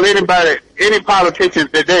would tell anybody, any politician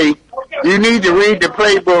today, you need to read the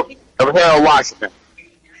playbook of Harold Washington.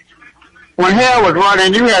 When Harold was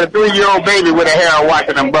running, you had a 3-year-old baby with a Harold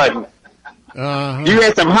Washington button. You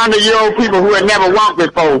had some 100-year-old people who had never walked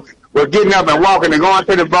before were getting up and walking and going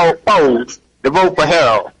to the polls to vote for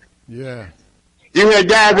Harold. Yeah. You had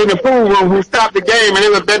guys in the pool room who stopped the game and it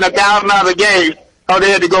was betting $1,000 a game so they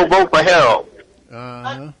had to go vote for Harold.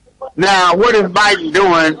 Now, what is Biden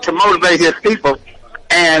doing to motivate his people?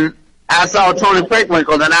 And I saw Tony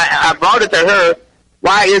Preckwinkle and I brought it to her.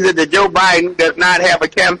 Why is it that Joe Biden does not have a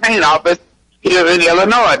campaign office here in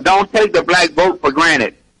Illinois? Don't take the black vote for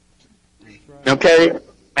granted. Okay?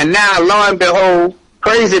 And now, lo and behold,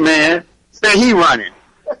 crazy man say he running.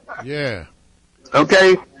 Yeah.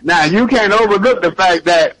 Okay? Now, you can't overlook the fact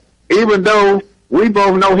that even though we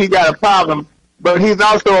both know he got a problem, but he's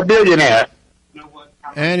also a billionaire.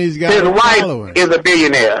 And he's got His a wife following. is a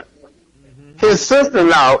billionaire. His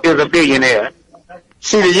sister-in-law is a billionaire.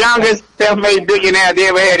 She's the youngest self-made billionaire they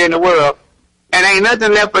ever had in the world. And ain't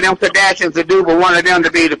nothing left for them Kardashians to do but one of them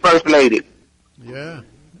to be the first lady. Yeah.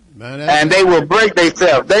 Man, And they will break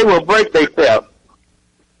themselves. They will break themselves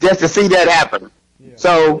just to see that happen.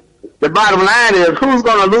 So the bottom line is, who's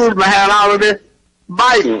going to lose behind all of this?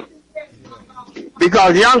 Biden.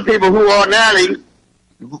 Because young people who ordinarily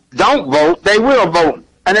don't vote, they will vote.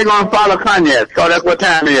 And they're going to follow Kanye, because that's what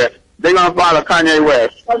time it is. They're going to follow Kanye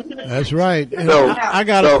West. That's right. And So, I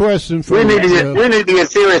got a question for we you. need to get, Cliff. we need to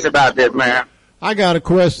get serious about this, man. I got a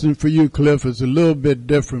question for you, Cliff. It's a little bit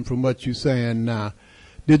different from what you're saying now.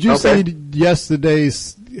 Did you Okay. see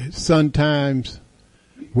yesterday's Sun Times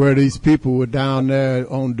where these people were down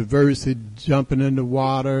there on diversity, jumping in the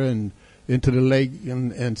water and into the lake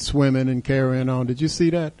and swimming and carrying on? Did you see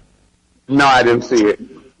that? No, I didn't see it.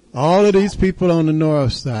 All of these people on the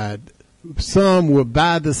north side, some were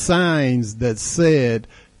by the signs that said,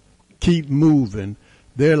 keep moving.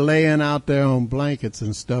 They're laying out there on blankets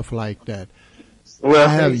and stuff like that. Well,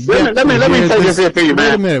 I have let me hear say this here to you,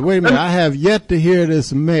 man. Wait a minute. I have yet to hear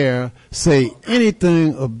this mayor say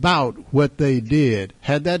anything about what they did.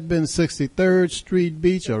 Had that been 63rd Street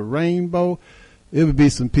Beach or Rainbow, it would be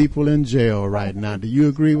some people in jail right now. Do you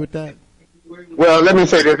agree with that? Well, let me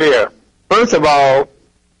say this here. First of all,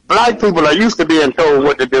 black people are used to being told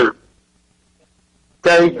what to do.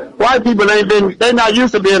 Okay? White people they're not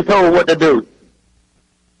used to being told what to do.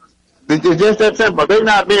 It's just that simple. They're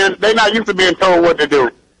not used to being told what to do.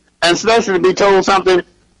 And especially to be told something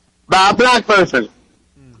by a black person.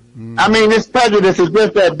 I mean, this prejudice is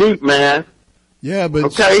just that deep, man. Yeah, but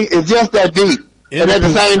okay, it's just that deep. And at the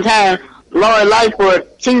same time, Lori Lightfoot,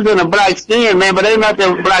 she's in a black skin, man, but ain't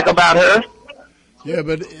nothing black about her. Yeah,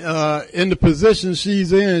 but in the position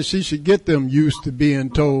she's in, she should get them used to being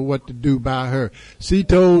told what to do by her. She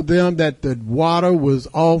told them that the water was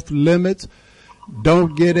off limits,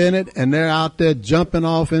 don't get in it, and they're out there jumping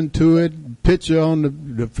off into it. Picture on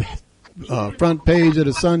the front page of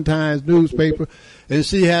the Sun-Times newspaper, and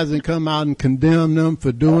she hasn't come out and condemned them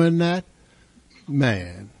for doing that.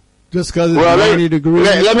 Man, just because it's 90 degrees.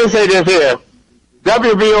 Let me say this here.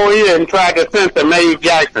 WVON tried to censor Maeve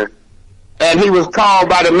Jackson, and he was called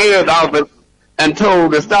by the mayor's office and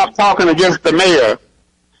told to stop talking against the mayor.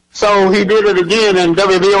 So he did it again, and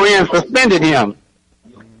WVON suspended him,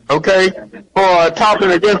 okay, for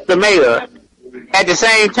talking against the mayor. At the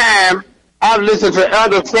same time, I've listened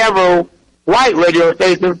to several white radio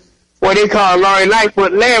station where they call Larry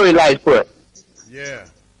Lightfoot. Yeah.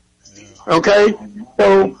 Okay?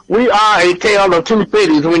 So we are a tale of two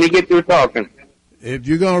cities when you get through talking. If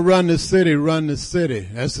you're going to run the city, run the city.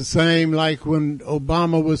 That's the same like when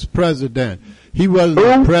Obama was president. He wasn't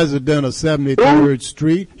the president of 73rd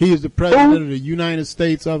Street. He is the president of the United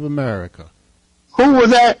States of America. Who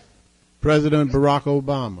was that? President Barack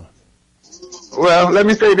Obama. Well, let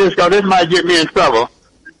me say this, because this might get me in trouble.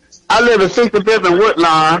 I live at 65th and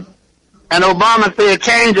Woodlawn, and Obama said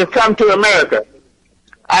change has come to America.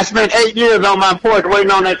 I spent 8 years on my porch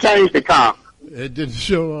waiting on that change to come. It didn't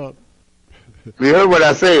show up. You heard what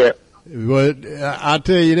I said. But I'll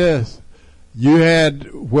tell you this. You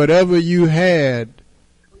had whatever you had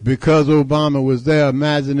because Obama was there.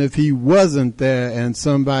 Imagine if he wasn't there and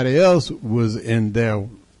somebody else was in there.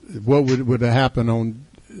 What would have happened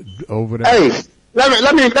over there? Hey,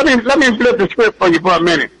 let me flip the script for you for a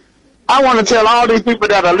minute. I want to tell all these people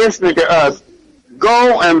that are listening to us,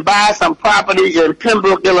 go and buy some property in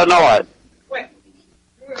Pembroke, Illinois.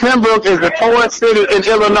 Pembroke is the poorest city in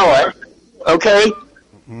Illinois, okay?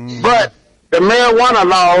 But the marijuana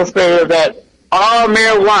law says that all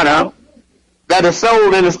marijuana that is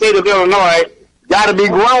sold in the state of Illinois got to be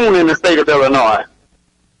grown in the state of Illinois.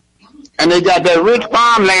 And they got that rich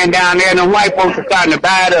farmland down there, and the white folks are starting to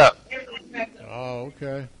buy it up. Oh,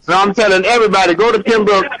 okay. So I'm telling everybody, go to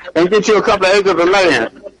Pembroke and get you a couple of acres of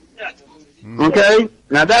land. Okay?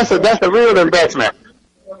 Now that's a real investment.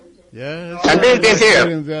 Yeah. And then this here,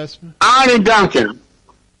 investment. Arnie Duncan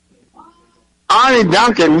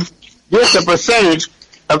gets a percentage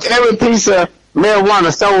of every piece of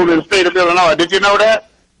marijuana sold in the state of Illinois. Did you know that?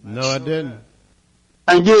 No, I didn't.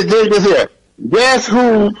 And get this here. Guess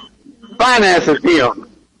who finances him?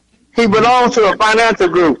 He belongs to a financial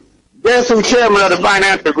group. Guess who's chairman of the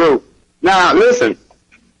financial group? Now, listen.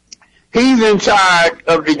 He's in charge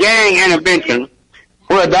of the gang intervention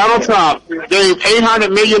where Donald Trump gave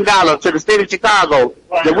 $800 million to the state of Chicago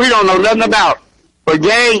that we don't know nothing about for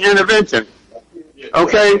gang intervention.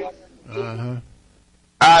 Okay?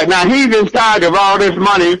 Now, he's in charge of all this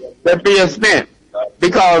money that's being spent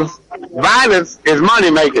because violence is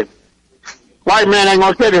money-making. White man ain't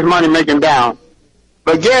going to set his money-making down.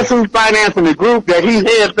 But guess who's financing the group that he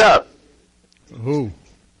heads up? Who?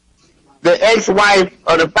 The ex-wife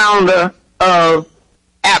of the founder of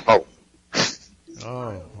Apple.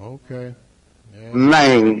 Oh, okay. Yeah.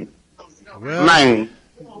 Man. Well, man.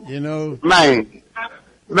 You know. Man,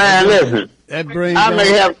 listen. That brings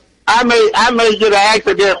I may get an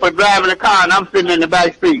accident for driving a car and I'm sitting in the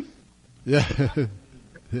back seat. Yeah.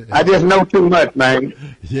 I just know too much, man.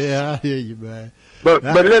 Yeah, I hear you, man. But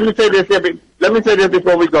let me say this. Let me say this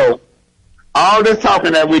before we go. All this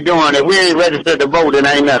talking that we're doing, if we ain't registered to vote, it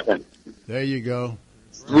ain't nothing. There you go.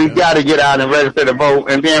 We got to get out and register to vote,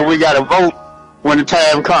 and then we got to vote when the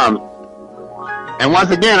time comes. And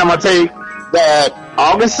once again, I'm gonna tell you that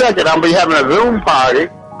August 2nd, I'm gonna be having a Zoom party,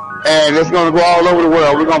 and it's gonna go all over the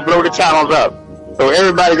world. We're gonna blow the channels up. So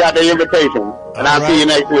everybody got their invitation. And I'll see you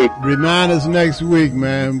next week. Remind us next week,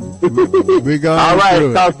 man. We're going all right,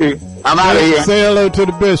 through talk to you. I'm out of here. Say hello to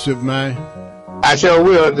the bishop, man. I sure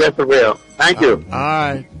will. That's for real. Thank you. All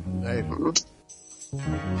right. Later.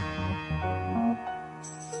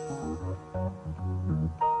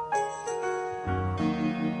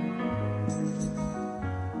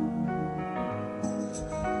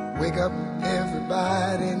 Wake up,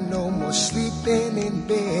 everybody. No more sleeping in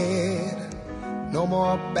bed. No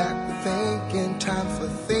more backward thinking, time for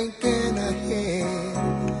thinking ahead.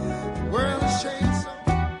 The world has changed so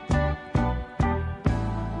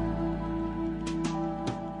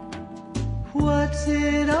What's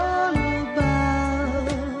it all about?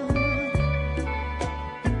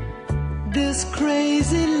 This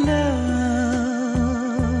crazy love.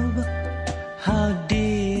 How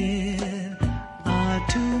did our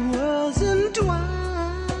two worlds entwine?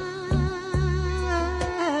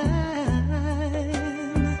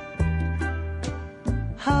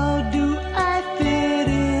 How do I fit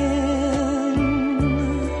in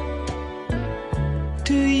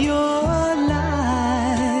to your life?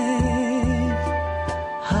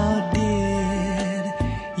 How did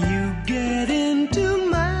you get into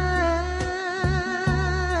mine?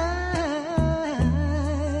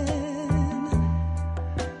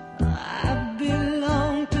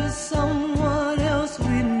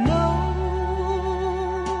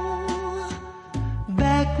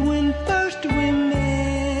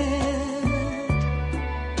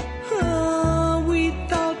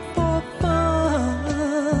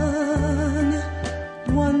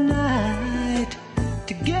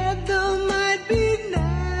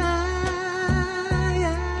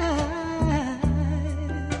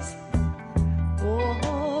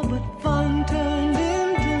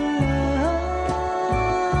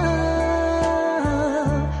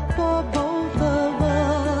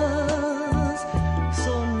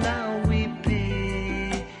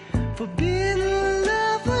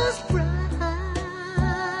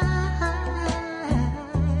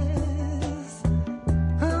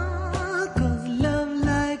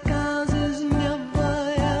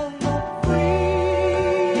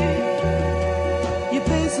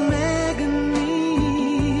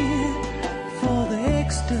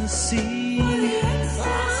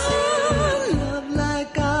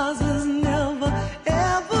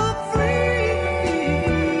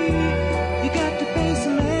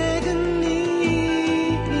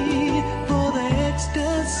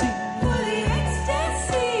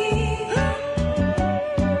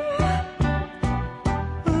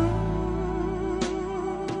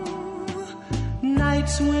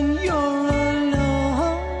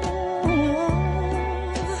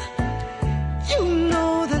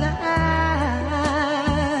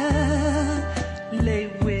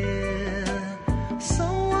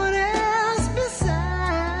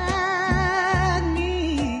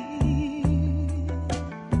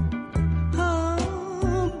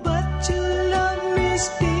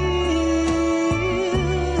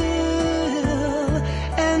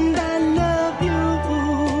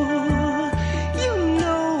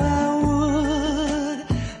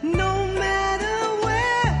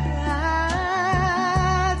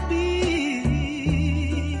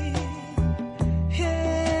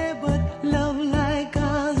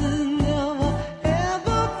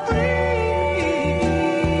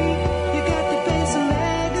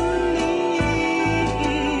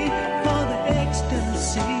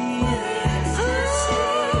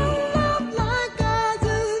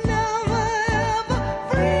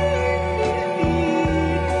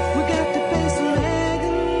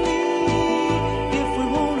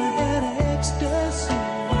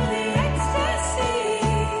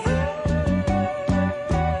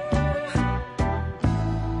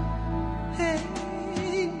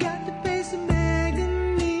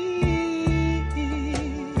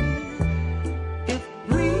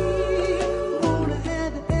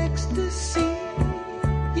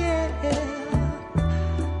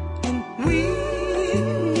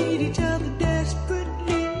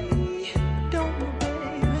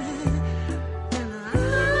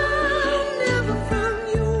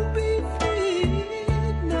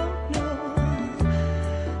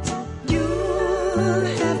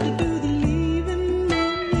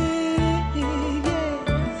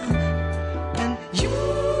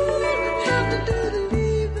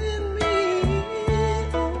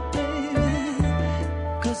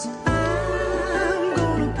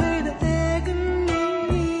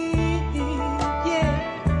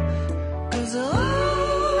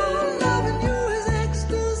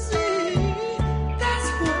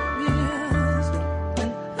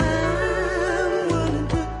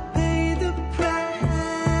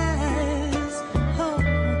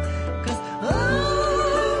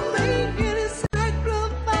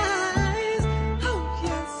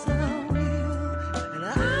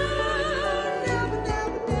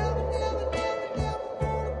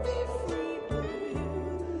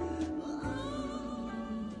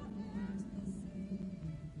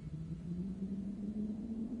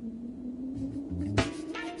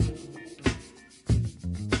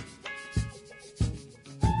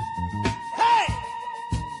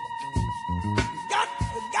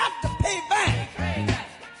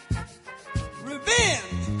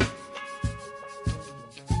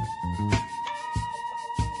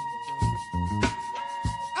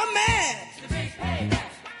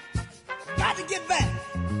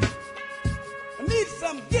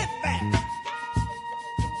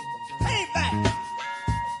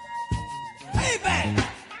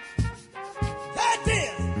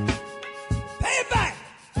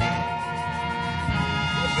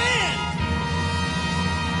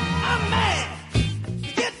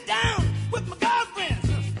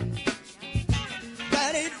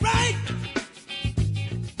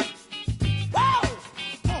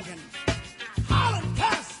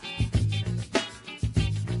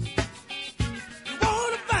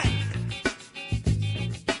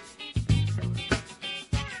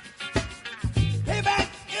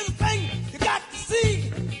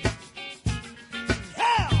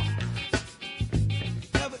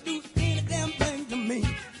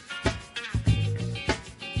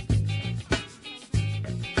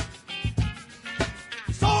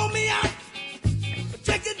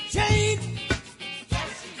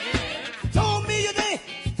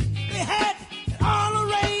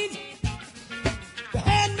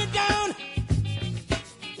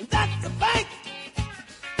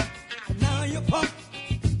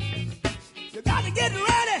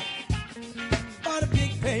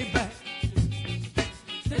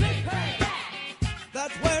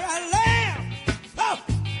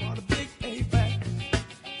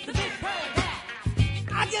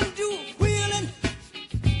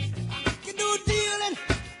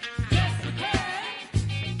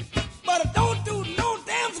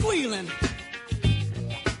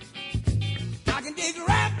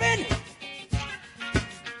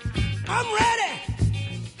 I'm ready.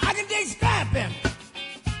 I can dig scrapping.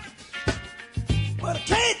 But I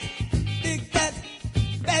can't dig that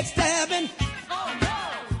backstabbing. Oh no.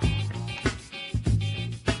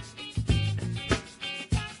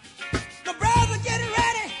 The brother getting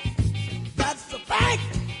ready. That's the bank.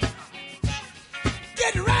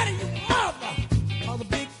 Get ready, you mother. For the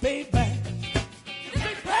big payback.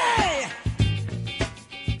 Hey!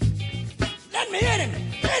 Let me hit him.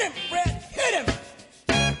 Hit him, Fred. Hit him.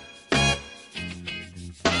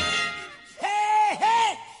 Hey, hey,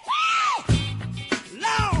 hey!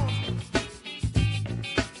 Lord.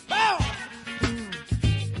 Well.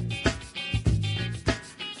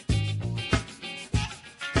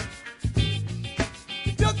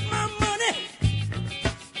 You took my money.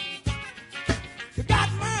 You got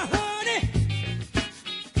my honey.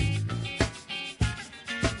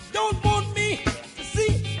 Don't want me to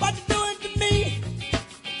see what you're doing to me.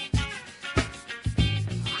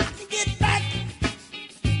 I can get back.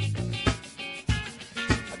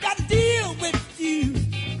 I got to deal with you.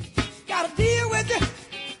 Got to deal with you.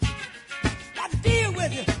 Got to deal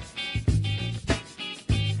with you.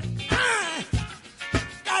 I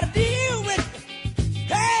got to deal with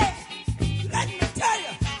you. Hey, let me tell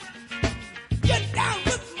you. Get down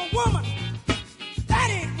with my woman. That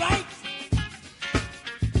ain't right.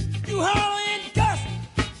 You holler and cuss.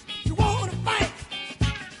 You wanna fight.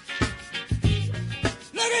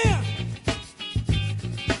 Look here.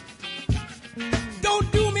 Don't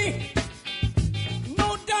do me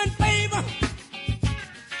no done favor.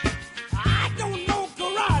 I don't know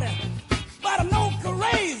karate, but I know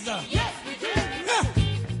karate. Yes, we do.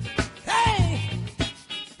 Hey,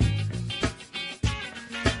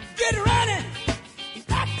 get ready.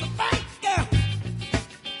 That's the fight, girl.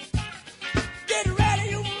 Get ready,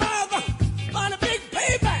 you mother, on a big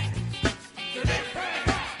payback.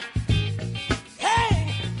 Hey,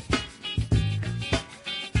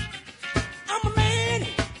 I'm a man.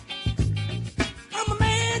 I'm a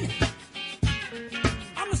man.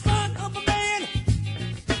 I'm the son of a man.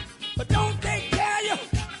 But don't take care of you.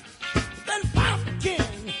 Then pumpkin.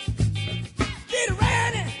 Get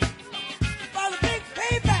ready for the big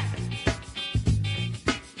payback.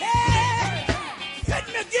 Hey, hit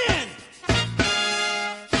me again.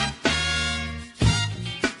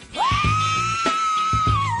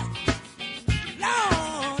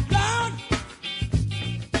 Lord, Lord.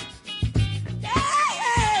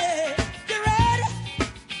 Yeah, get ready.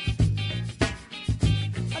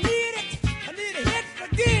 I need it. I need a hit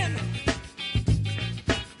again.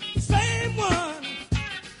 Same one.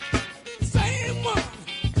 Same one.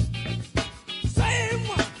 Same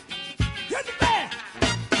one. Hit the back.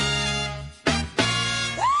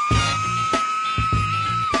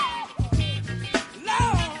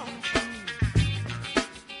 Lord.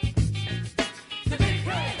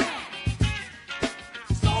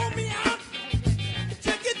 Sold me out,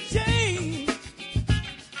 took a change.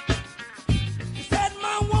 You said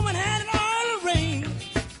my woman had it all arranged.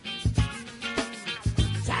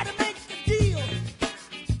 Tried to make a deal.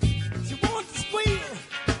 She wants to squeal.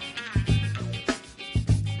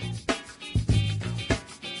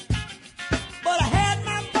 But I had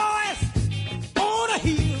my voice on her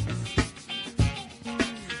heels.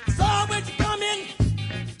 Saw when you come in,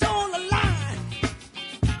 told a lie.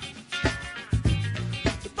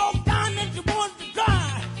 You broke down and you wanted to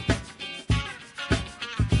cry.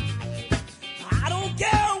 I don't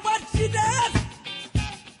care what she does.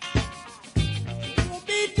 She will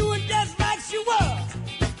be doing just like she was.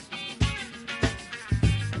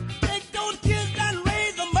 Take those kids and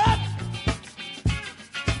raise them up.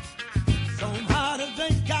 Somehow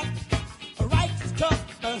they got a righteous tough.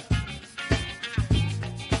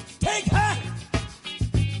 Take her.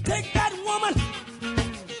 Take that woman.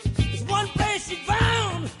 It's one place she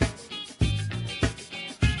found.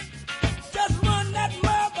 Just run that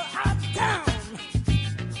mother out of town.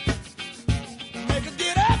 Make her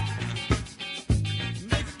get up.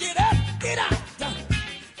 Make her get up. Get out.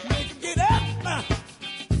 Make her get up.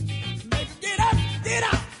 Make her get up. Get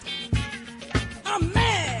out. I'm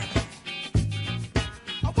mad.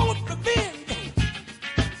 I want revenge.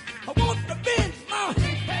 I want revenge.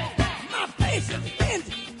 My patience bent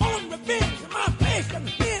on revenge. My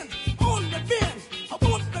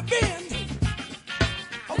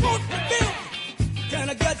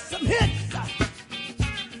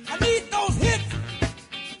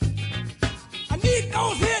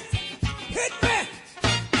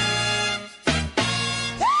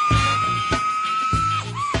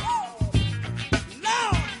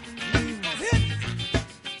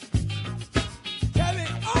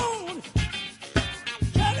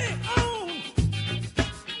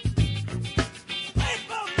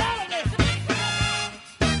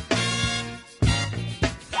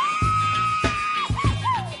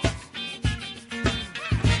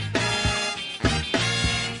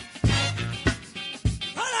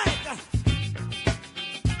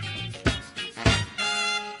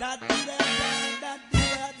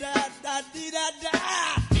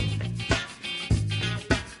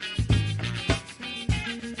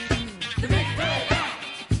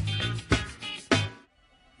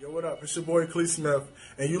what up? It's your boy Clee Smith,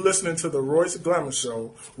 and you listening to the Royce Glamour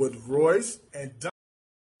Show with Royce and Donald.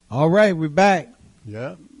 All right, we're back.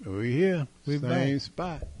 Yeah, we're here. We Same back.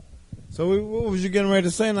 spot. So what was you getting ready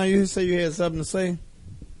to say now? You say you had something to say?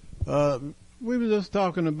 We were just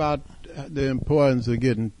talking about the importance of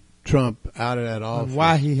getting Trump out of that office. And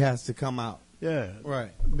why he has to come out. Yeah.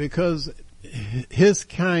 Right. Because his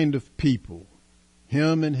kind of people,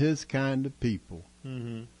 him and his kind of people,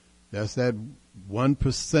 that's that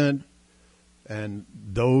 1%, and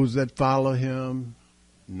those that follow him,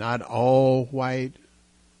 not all white,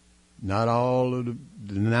 not all of the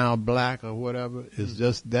now black or whatever. It's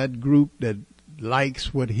just that group that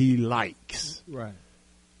likes what he likes. Right.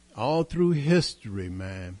 All through history,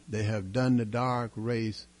 man, they have done the dark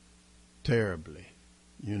race terribly.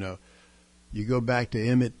 You know, you go back to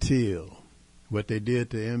Emmett Till, what they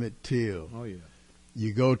did to Emmett Till. Oh, yeah.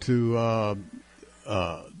 You go to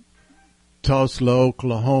Tulsa,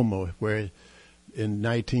 Oklahoma, where in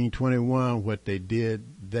 1921, what they did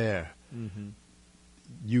there.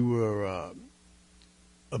 You were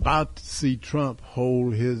about to see Trump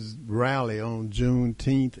hold his rally on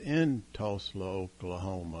Juneteenth in Tulsa,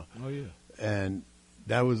 Oklahoma. Oh, yeah. And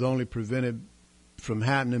that was only prevented from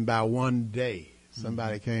happening by one day.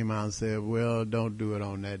 Somebody came out and said, well, don't do it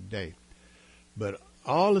on that day. But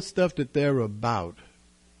all the stuff that they're about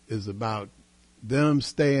is about them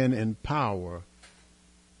staying in power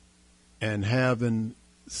and having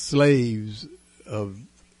slaves of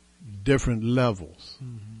different levels.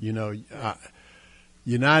 You know,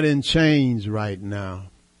 you're not in chains right now,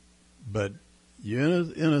 but you're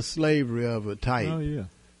in a slavery of a type. Oh, yeah.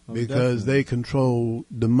 Oh, because definitely. they control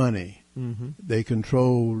the money. They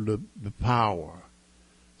control the power.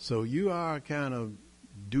 So you are kind of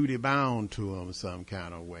duty bound to them some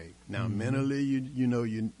kind of way. Now mentally, you know,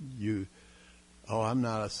 oh, I'm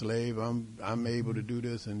not a slave. I'm able to do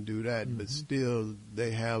this and do that, but still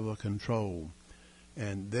they have a control.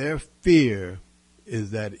 And their fear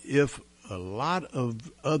is that if a lot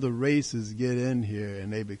of other races get in here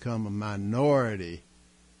and they become a minority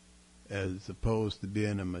as opposed to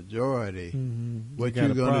being a majority, what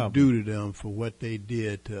you're going to do to them for what they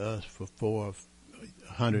did to us for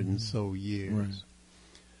 400 and so years. Right.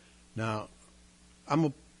 Now, I'm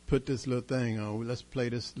going to put this little thing on. Let's play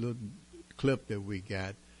this little clip that we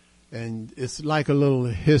got. And it's like a little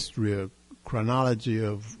history, a chronology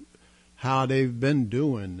of how they've been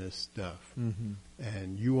doing this stuff.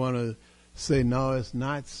 And you want to say, no, it's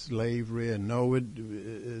not slavery, and no,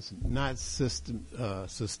 it's not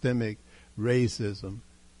systemic racism,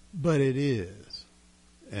 but it is.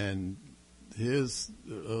 And here's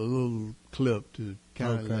a little clip to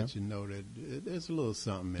kind of let you know that there's a little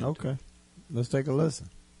something in it. Okay. Let's take a listen.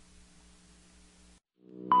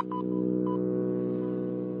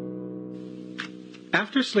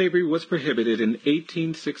 After slavery was prohibited in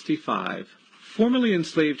 1865, formerly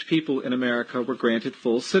enslaved people in America were granted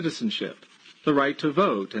full citizenship, the right to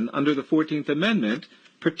vote, and under the 14th Amendment,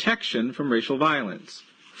 protection from racial violence.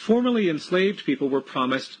 Formerly enslaved people were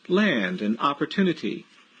promised land and opportunity,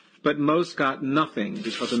 but most got nothing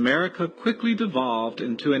because America quickly devolved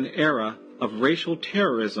into an era of racial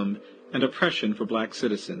terrorism and oppression for black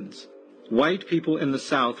citizens. White people in the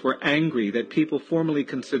South were angry that people formerly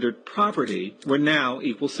considered property were now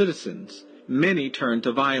equal citizens. Many turned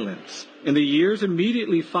to violence. In the years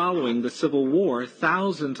immediately following the Civil War,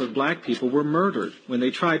 thousands of black people were murdered when they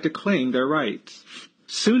tried to claim their rights.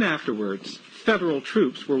 Soon afterwards, federal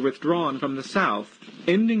troops were withdrawn from the South,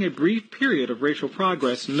 ending a brief period of racial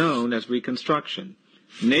progress known as Reconstruction.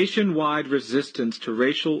 Nationwide resistance to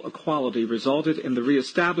racial equality resulted in the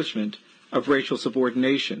reestablishment of racial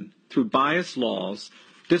subordination through biased laws,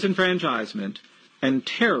 disenfranchisement, and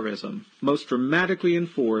terrorism, most dramatically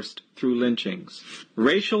enforced through lynchings.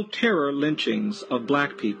 Racial terror lynchings of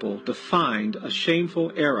black people defined a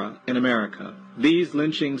shameful era in America. These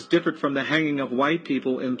lynchings differed from the hanging of white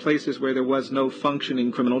people in places where there was no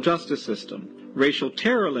functioning criminal justice system. Racial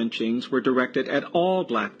terror lynchings were directed at all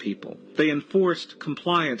black people. They enforced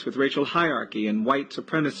compliance with racial hierarchy and white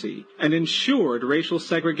supremacy, and ensured racial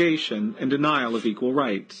segregation and denial of equal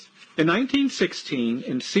rights. In 1916,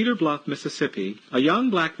 in Cedar Bluff, Mississippi, a young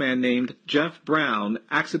black man named Jeff Brown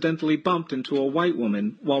accidentally bumped into a white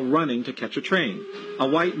woman while running to catch a train. A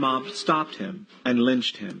white mob stopped him and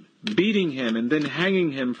lynched him, beating him and then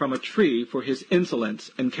hanging him from a tree for his insolence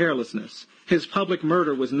and carelessness. His public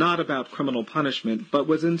murder was not about criminal punishment, but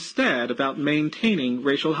was instead about maintaining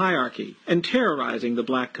racial hierarchy and terrorizing the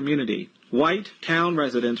black community. White town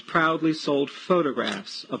residents proudly sold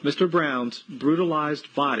photographs of Mr. Brown's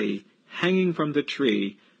brutalized body hanging from the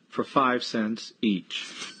tree for 5 cents each.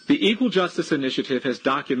 The Equal Justice Initiative has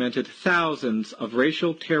documented thousands of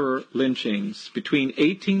racial terror lynchings between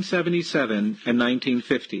 1877 and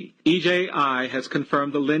 1950. EJI has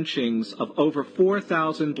confirmed the lynchings of over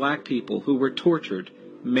 4,000 black people who were tortured,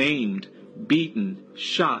 maimed, beaten,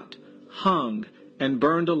 shot, hung, and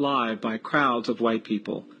burned alive by crowds of white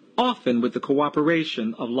people, often with the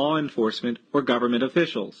cooperation of law enforcement or government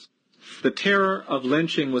officials. The terror of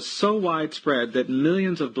lynching was so widespread that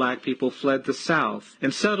millions of black people fled the South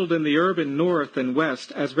and settled in the urban North and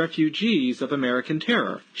West as refugees of American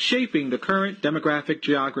terror, shaping the current demographic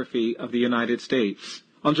geography of the United States.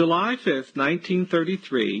 On July 5,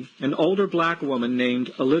 1933, an older black woman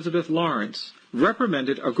named Elizabeth Lawrence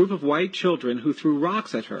reprimanded a group of white children who threw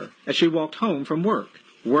rocks at her as she walked home from work.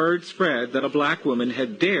 Word spread that a black woman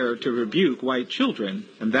had dared to rebuke white children,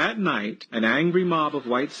 and that night an angry mob of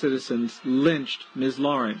white citizens lynched Ms.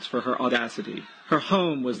 Lawrence for her audacity. Her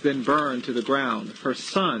home was then burned to the ground. Her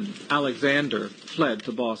son, Alexander, fled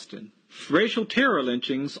to Boston. Racial terror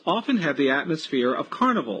lynchings often had the atmosphere of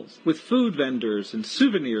carnivals, with food vendors and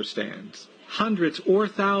souvenir stands. Hundreds or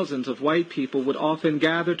thousands of white people would often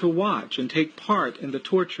gather to watch and take part in the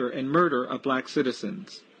torture and murder of black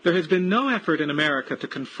citizens. There has been no effort in America to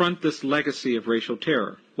confront this legacy of racial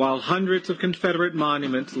terror. While hundreds of Confederate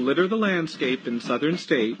monuments litter the landscape in southern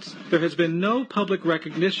states, there has been no public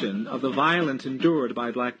recognition of the violence endured by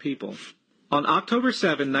black people. On October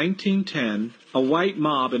 7, 1910, a white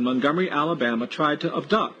mob in Montgomery, Alabama tried to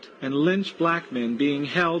abduct and lynch black men being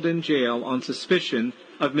held in jail on suspicion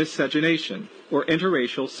of miscegenation, or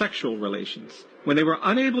interracial sexual relations. When they were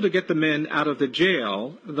unable to get the men out of the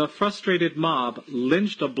jail, the frustrated mob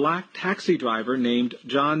lynched a black taxi driver named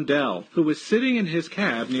John Dell, who was sitting in his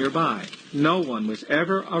cab nearby. No one was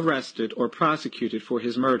ever arrested or prosecuted for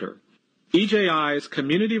his murder. EJI's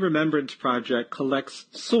Community Remembrance Project collects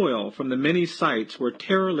soil from the many sites where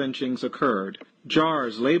terror lynchings occurred.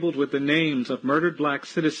 Jars labeled with the names of murdered black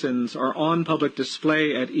citizens are on public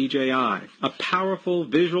display at EJI, a powerful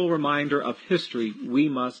visual reminder of history we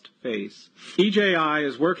must face. EJI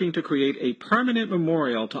is working to create a permanent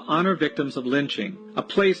memorial to honor victims of lynching, a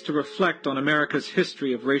place to reflect on America's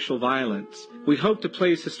history of racial violence. We hope to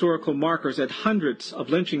place historical markers at hundreds of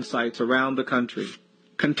lynching sites around the country.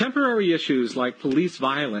 Contemporary issues like police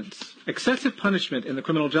violence, excessive punishment in the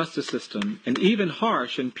criminal justice system, and even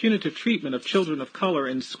harsh and punitive treatment of children of color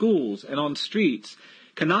in schools and on streets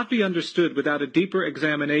cannot be understood without a deeper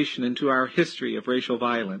examination into our history of racial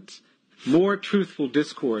violence. More truthful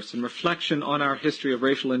discourse and reflection on our history of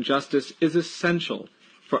racial injustice is essential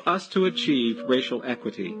for us to achieve racial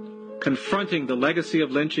equity. Confronting the legacy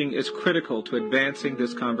of lynching is critical to advancing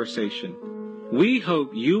this conversation. We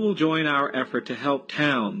hope you will join our effort to help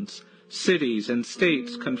towns, cities, and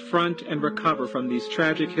states confront and recover from these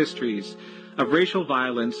tragic histories of racial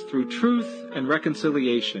violence through truth and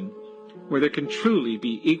reconciliation, where there can truly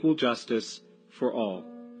be equal justice for all.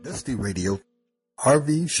 Dusty Radio,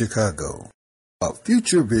 Harvey, Chicago, a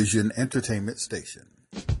Future Vision entertainment station.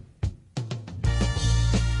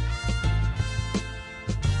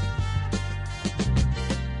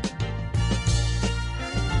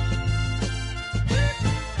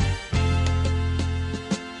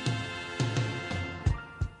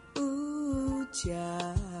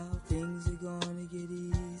 Child, things are gonna get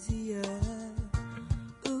easier.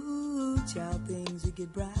 Ooh, child, things will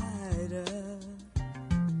get brighter.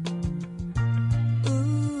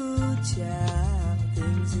 Ooh, child,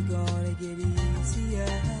 things are gonna get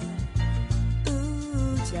easier.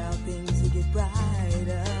 Ooh, child, things will get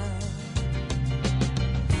brighter.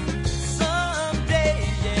 Someday,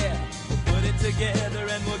 yeah, we'll put it together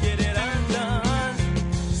and we'll get it undone.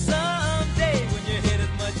 Someday when your head is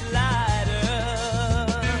much lighter.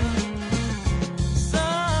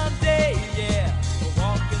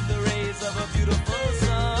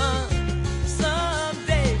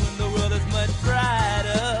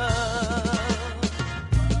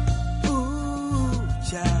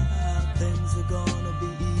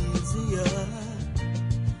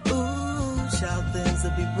 Things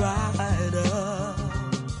will be brighter.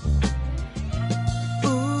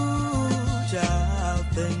 Ooh, child,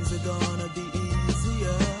 things are gonna be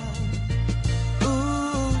easier.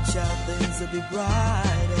 Ooh, child, things will be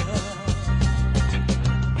brighter.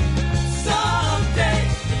 Someday,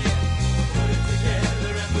 put it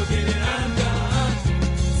together and we'll get it undone.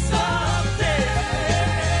 Someday.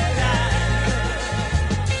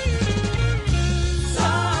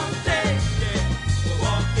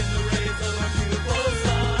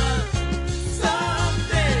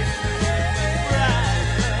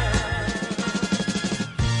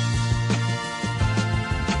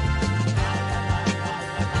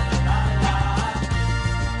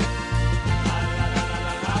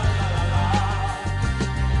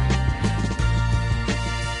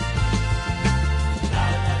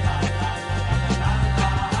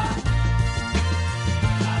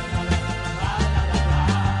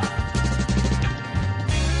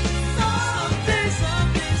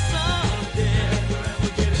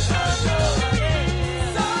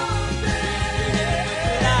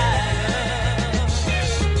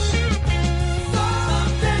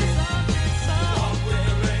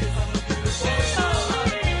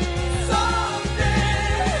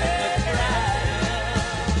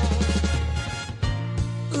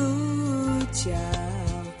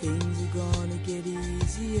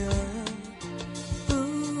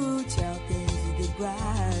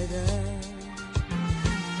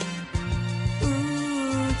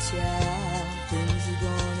 child, things are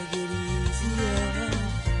gonna get easier.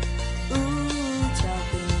 Ooh, child,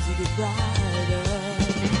 things will get brighter.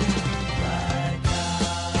 Right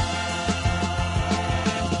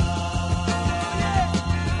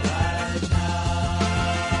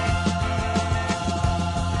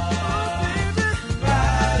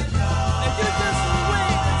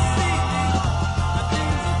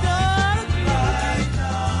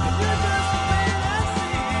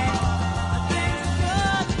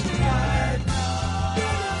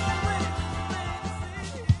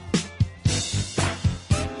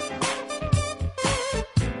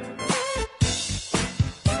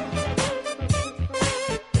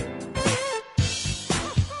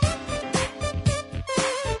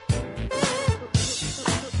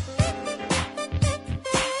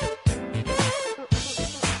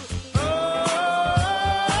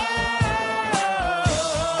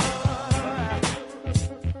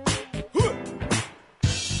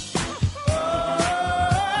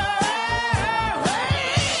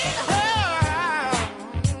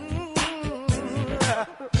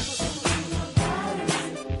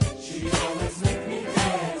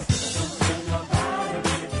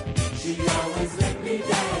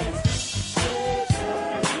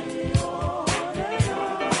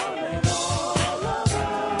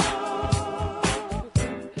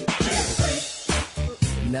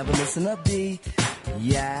Never missing a beat,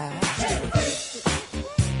 yeah.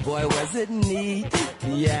 Boy, was it neat,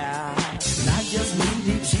 yeah. Not just me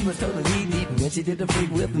deep, she was totally deep when she did the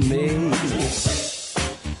freak with me.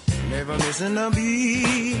 Never missing a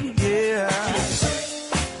beat, yeah.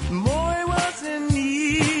 Boy, was it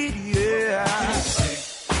neat, yeah.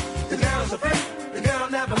 The girl's a freak, the girl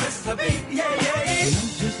never misses a beat, yeah, yeah. Not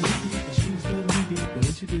just me deep, she was totally deep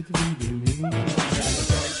when she did the freak with me.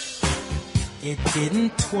 It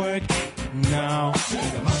didn't work, no.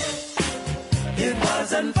 It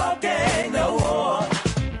wasn't funky, no more.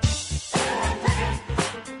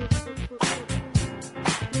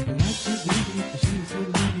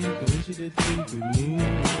 She did think with me.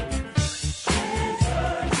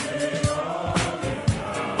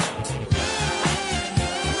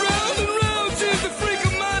 Round and round, she's the freak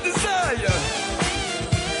of my desire.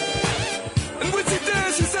 And when she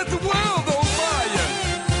danced, she set the world on fire.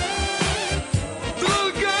 The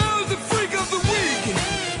little girl's the freak of the week.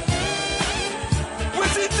 When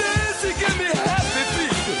she danced, she gave me happy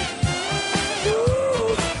feet.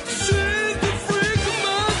 Ooh, she's the freak of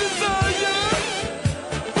my desire.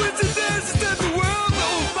 When she danced, she set the world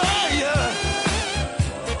on fire.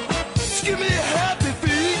 She gave me happy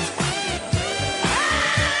feet. Ah,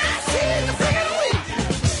 she's the freak of the week.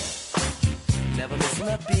 Never missing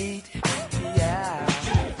a beat, yeah.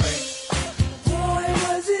 Boy,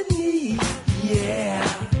 was it neat, yeah.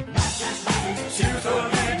 She was so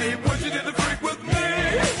deep when she did the freak with me.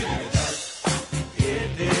 It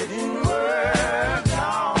didn't work, no.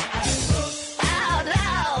 Out,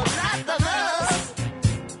 out, not the most.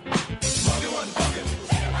 Funky one, funky.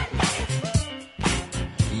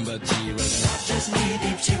 But she was not just knee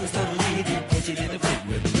deep, she was totally deep when she did the freak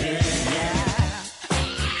with me. Yeah.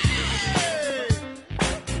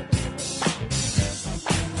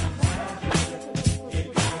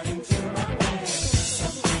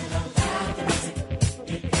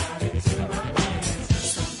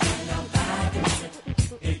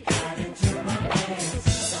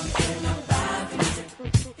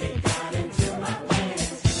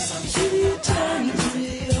 She turns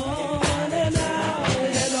me on and out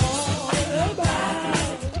and all about.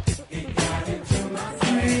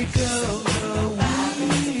 Freak of the week.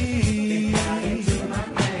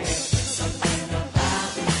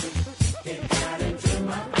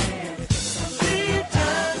 She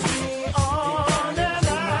turns me on and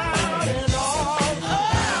out and all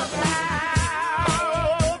about.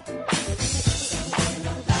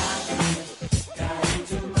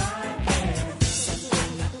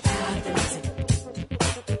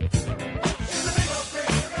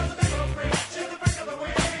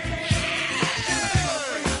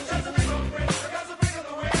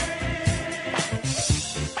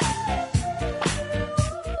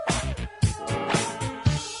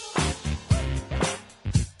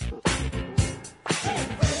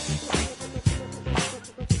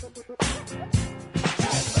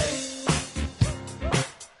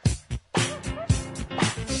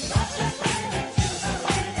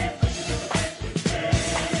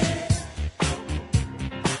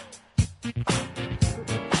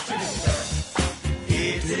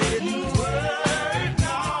 It didn't work,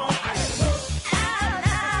 no. Out,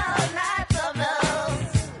 out, not the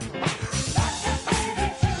most.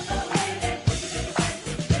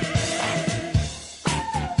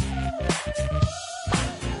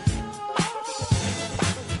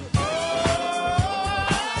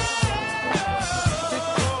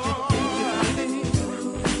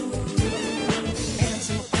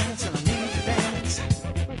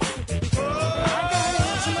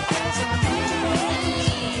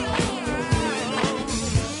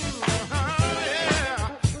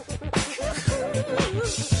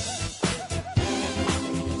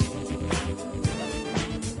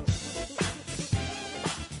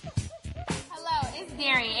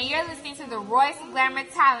 Deary, and you're listening to the Royce Glamour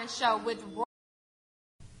Talent Show with Roy.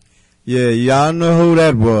 Yeah, y'all know who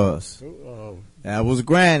that was. That was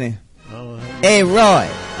Granny. Hey, Roy.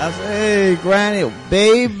 I said, hey, Granny.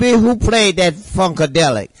 Baby, who played that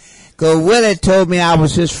Funkadelic? Cause Willie told me I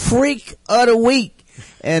was his freak of the week.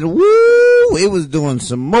 And woo, it was doing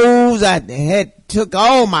some moves. I had took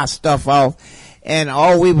all my stuff off. And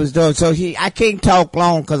all we was doing, so I can't talk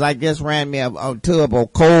long cause I just ran me a tub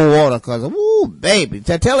of cold water cause, woo, baby.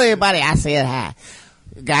 So tell everybody I said hi.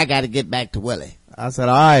 I gotta get back to Willie. I said,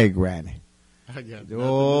 all right, Granny. I got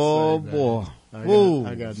Oh, nothing to say, boy. man. Woo.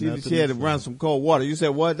 I got She nothing had to say. run some cold water. You said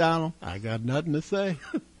what, Donald? I got nothing to say.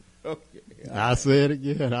 Okay. I said it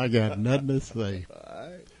again. I got nothing to say.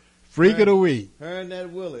 Freak of the week. Her and that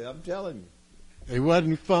Willie, I'm telling you. It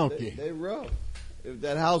wasn't funky. They rough. If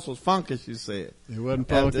that house was funky, she said. It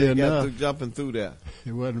wasn't After funky they enough. got through jumping through there.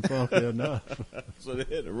 It wasn't funky enough. So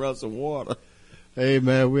they had to run some water. Hey,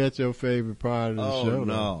 man, we're at your favorite part of the Oh, show.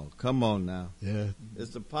 no. Come on now. Yeah.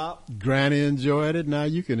 It's the pop. Granny enjoyed it. Now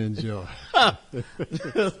you can enjoy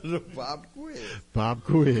The pop quiz. Pop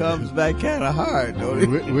quiz. Comes back kind of hard, don't it?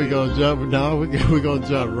 We're going to jump. No, we're going to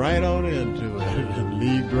jump right on into it and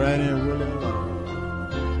leave Granny and Willie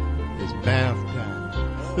alone. It's bath time.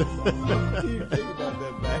 You think about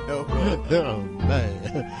that bath. Oh, man.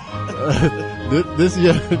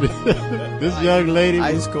 This young lady.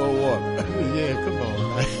 Ice cold water. Yeah, come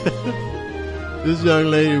on, man. This young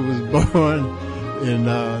lady was born in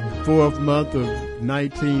the 4th month of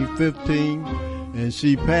 1915, and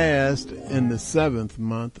she passed in the 7th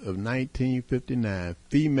month of 1959.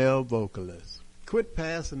 Female vocalist. Quit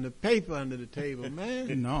passing the paper under the table,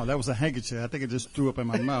 man. No, that was a handkerchief. I think it just threw up in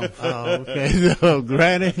my mouth. Oh, okay. So,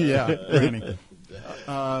 Granny? Yeah, Granny.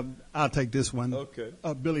 I'll take this one. Okay.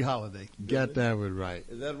 Billie Holiday. Got that one right.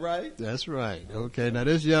 Is that right? That's right. Okay. Now,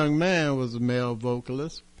 this young man was a male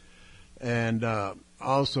vocalist and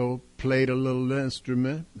also played a little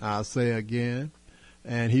instrument, I'll say again.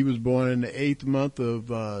 And he was born in the 8th month of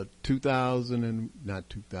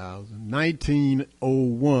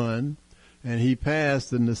 1901, and he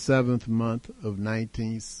passed in the 7th month of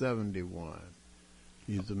 1971.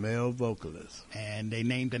 He's a male vocalist. And they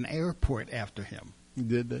named an airport after him.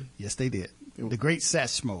 Did they? Yes, they did. The Great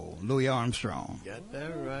Satchmo, Louis Armstrong. Got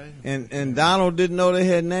that right. And Donald didn't know they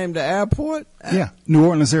had named the airport? Yeah, New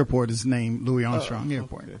Orleans Airport is named Louis Armstrong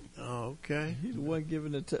Airport. Okay. Oh, okay. He's the one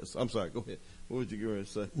giving the test. I'm sorry, go ahead. What would you going to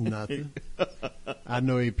say? Nothing. I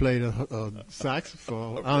know he played a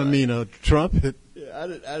saxophone. I mean a trumpet. Yeah, I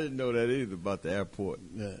didn't know that either about the airport.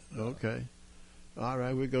 Yeah. Okay. All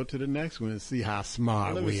right, we go to the next one and see how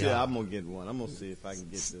smart Let me we see. are. I'm gonna get one. I'm gonna see if I can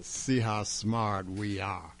get this. See how smart we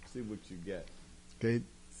are. See what you get. Okay.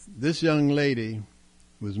 This young lady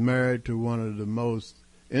was married to one of the most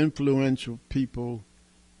influential people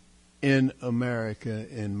in America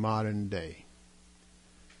in modern day.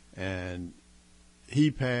 And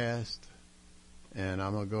he passed, and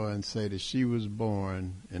I'm going to go ahead and say that she was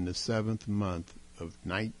born in the 7th month of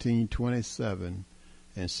 1927,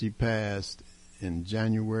 and she passed in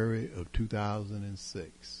January of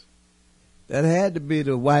 2006. That had to be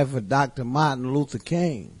the wife of Dr. Martin Luther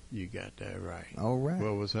King. You got that right. All right.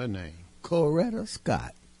 What was her name? Coretta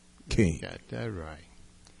Scott King. You got that right.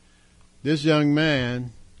 This young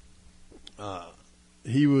man,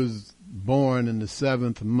 he was born in the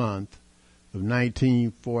 7th month of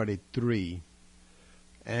 1943,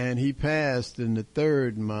 and he passed in the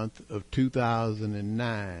 3rd month of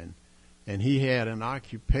 2009, and he had an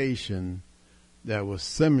occupation that was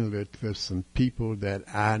similar to some people that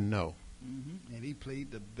I know. Mm-hmm. And he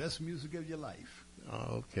played the best music of your life.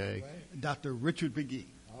 Okay. Right. Dr. Richard McGee.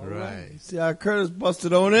 Right. See how Curtis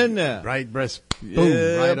busted on in there. Right breast. Boom.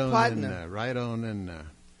 Yeah, Right on partner. in there. Right on in there.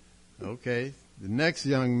 Okay. The next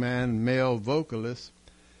young man, male vocalist,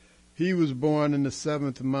 he was born in the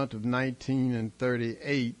 7th month of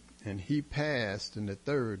 1938, and he passed in the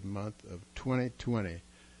 3rd month of 2020.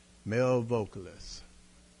 Male vocalist.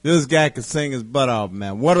 This guy could sing his butt off,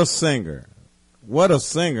 man. What a singer. What a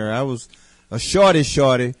singer. I was a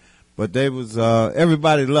shorty, but they was,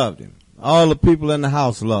 everybody loved him. All the people in the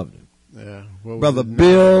house loved him. Yeah. Brother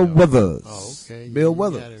Bill Withers. Oh, okay. Bill You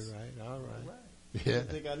Withers. got it right. All right. Yeah. I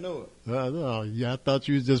think I know it. No, yeah, I thought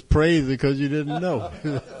you was just praising because you didn't know.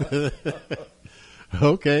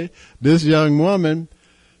 Okay. This young woman,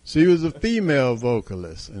 she was a female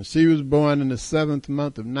vocalist, and she was born in the 7th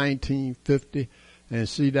month of 1950, and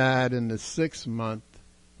she died in the 6th month,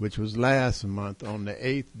 which was last month, on the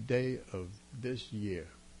 8th day of this year.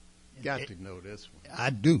 got to know this one. I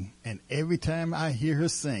do. And every time I hear her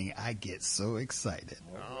sing, I get so excited.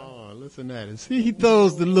 Oh, listen to that. See, he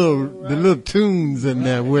throws the little tunes in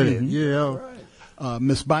there with it. Yeah.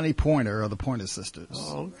 Miss Bonnie Pointer of the Pointer Sisters.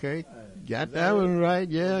 Oh, okay. Got that one right,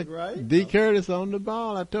 yeah. D. Curtis on the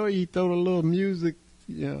ball. I told you he throw a little music,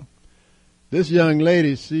 This young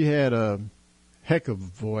lady, she had a heck of a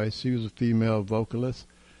voice. She was a female vocalist.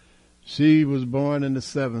 She was born in the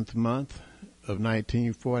 7th month of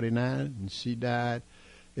 1949, and she died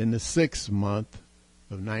in the 6th month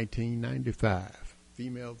of 1995.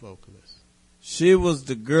 Female vocalist. She was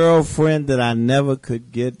the girlfriend that I never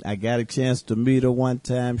could get. I got a chance to meet her one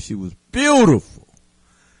time. She was beautiful.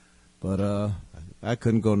 But I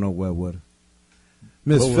couldn't go nowhere with her.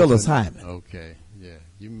 Miss Phyllis Hyman. Okay, yeah.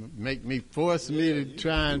 You make me force me to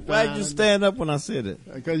try and Why'd you stand up when I said it?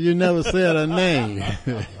 Because you never said her name.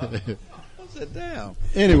 I said, damn.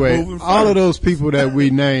 Anyway, all of those people that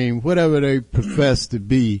we name, whatever they profess to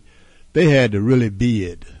be, they had to really be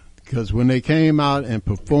it. Because when they came out and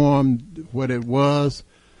performed what it was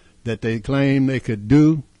that they claimed they could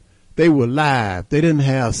do, they were live. They didn't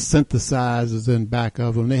have synthesizers in back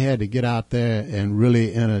of them. They had to get out there and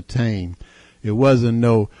really entertain. It wasn't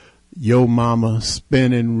no Yo Mama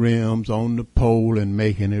spinning rims on the pole and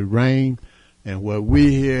making it rain. And what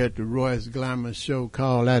we here at the Royce Glamour Show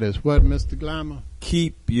call that is what, Mr. Glamour?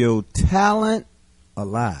 Keep your talent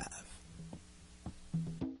alive.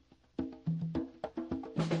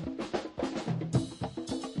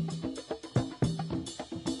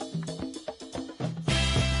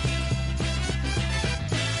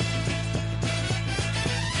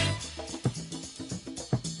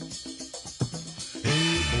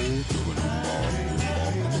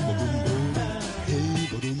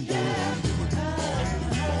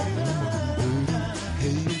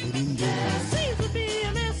 Seems to be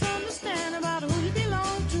a misunderstanding about who you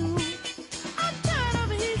belong to. I'm tired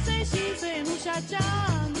of he say, she say, and who shot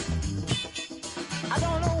John. I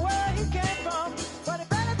don't know where he came from, but he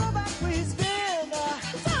better go back where he's been.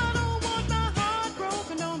 'Cause I don't want my heart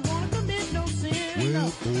broken, don't want to commit no sin.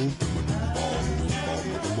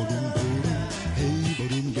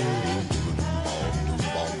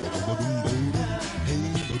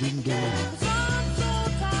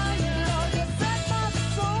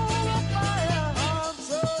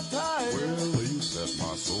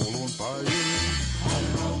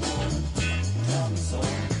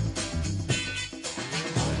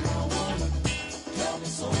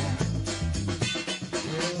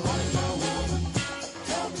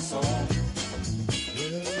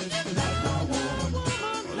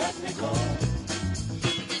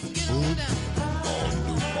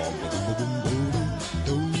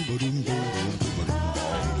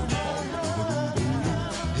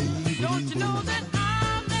 Don't you know that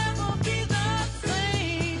I'll never be the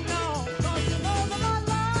same? No, don't you know that my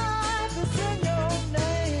life is in your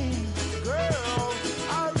name? Girl,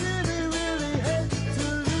 I really, really hate to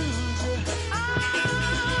lose you. I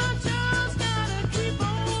just gotta keep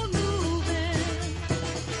on moving.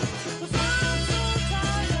 'Cause I'm so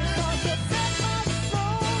tired, 'cause you set my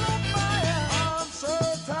soul on fire. I'm so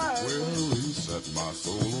tired. Well, you set my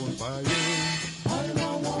soul on fire. Are you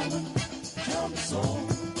my woman? Tell me so.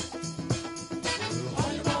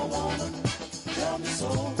 Are you my woman? Tell me so.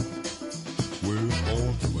 Well,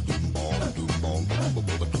 all to a doom ball, doom ball, doom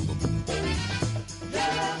ball, doom ball.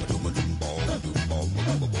 Yeah. Doom ball, doom ball, doom ball,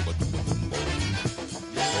 doom ball.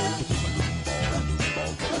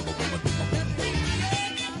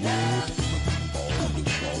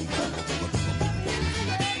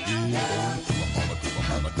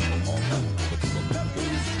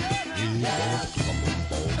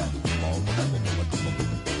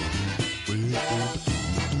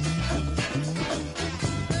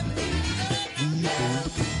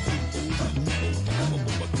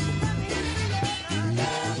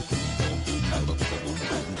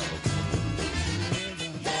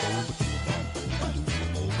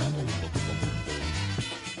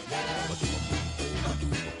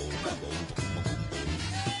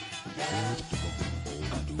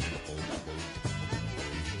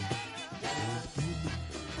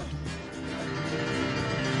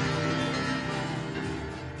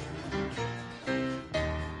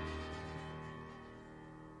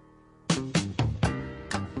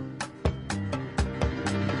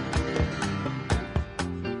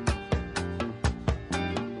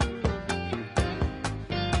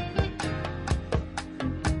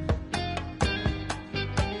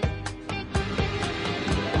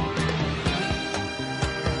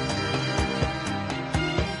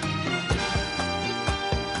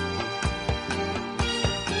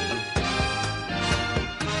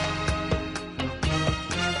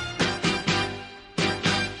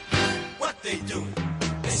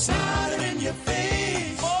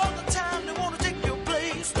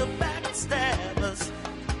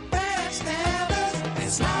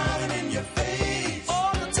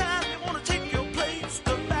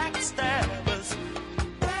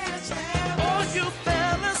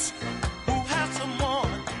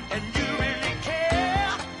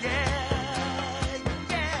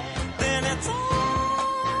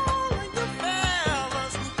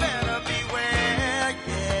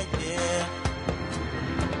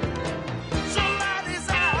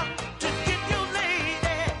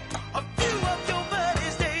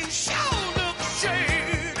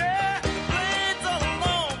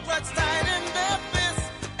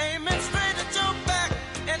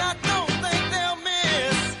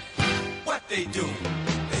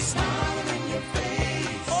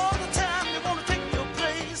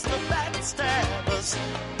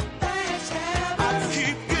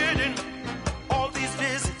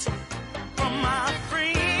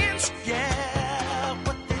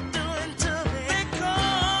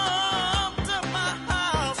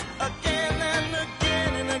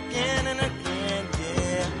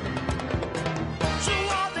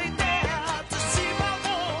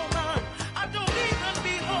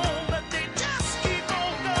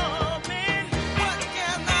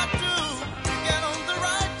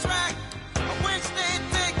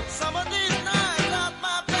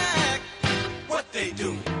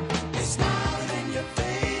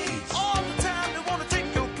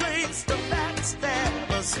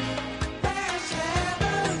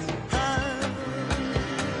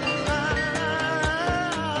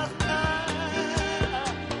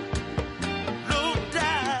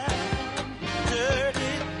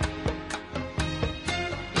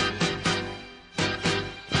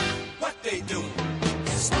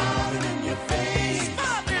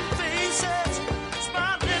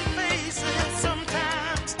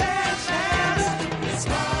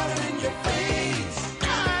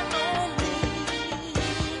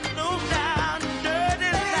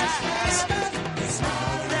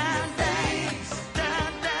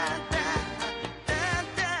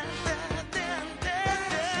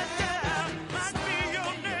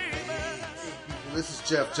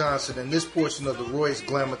 Jeff Johnson, and this portion of the Royce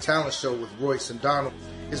Glamour Talent Show with Royce and Donald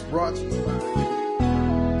is brought to you by...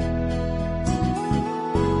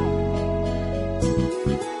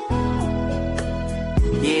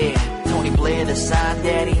 Yeah, Tony Blair, the sign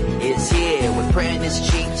daddy, is here. With printing is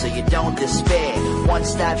cheap, so you don't despair.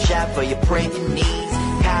 One-stop shop for your printing needs.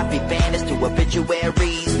 Copy banners to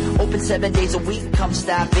obituaries. Open 7 days a week, come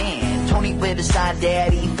stop in. Tony Blair, the sign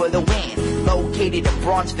daddy, for the win. Located in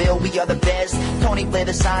Bronxville, we are the best. Tony Blair,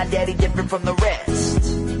 the sign daddy, different from the rest.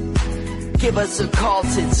 Give us a call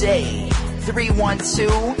today.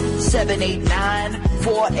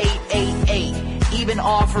 312-789-4888. Even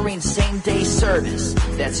offering same-day service.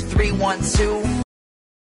 That's 312.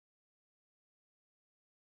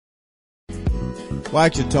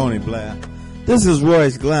 Watch it, Tony Blair. This is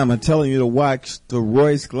Royce Glamour telling you to watch the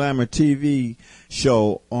Royce Glamour TV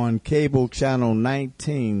show on cable channel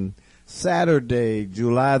 19, Saturday,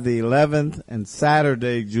 July the 11th, and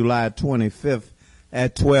Saturday, July 25th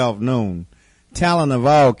at 12 noon. Talent of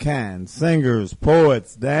all kinds, singers,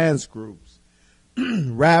 poets, dance groups,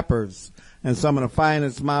 rappers, and some of the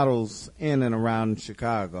finest models in and around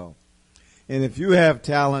Chicago. And if you have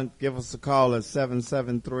talent, give us a call at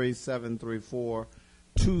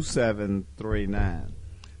 773-734-2739.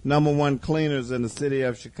 Number one cleaners in the city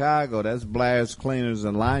of Chicago, that's Blair's Cleaners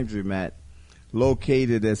and Laundromat,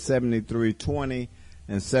 located at 7320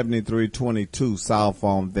 and 7322 South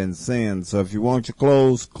on Vincennes. So if you want your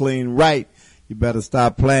clothes clean right, you better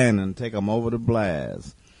stop playing and take them over to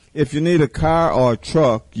Blair's. If you need a car or a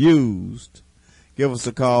truck used, give us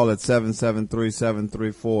a call at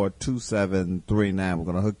 773-734-2739. We're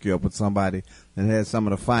going to hook you up with somebody that has some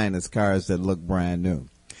of the finest cars that look brand new.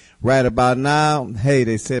 Right about now, hey,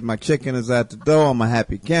 they said my chicken is at the door. I'm a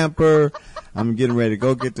happy camper. I'm getting ready to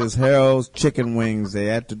go get this Harold's chicken wings.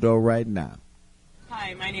 They're at the door right now.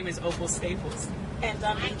 Hi, my name is Opal Staples, and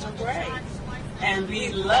I'm Angel Gray. And we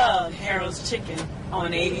love Harold's Chicken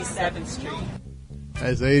on 87th Street.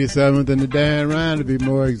 That's 87th and the Dan Ryan, to be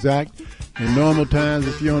more exact. In normal times,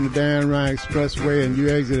 if you're on the Dan Ryan Expressway and you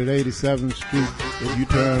exit at 87th Street, if you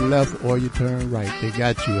turn left or you turn right, they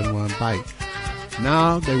got you in one bite.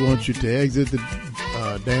 Now they want you to exit the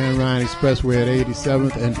Dan Ryan Expressway at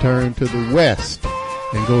 87th and turn to the west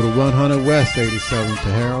and go to 100 West 87th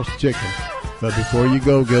to Harold's Chicken. But before you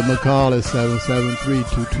go, give them a call at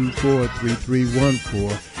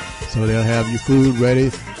 773-224-3314 so they'll have your food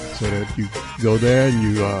ready so that you go there and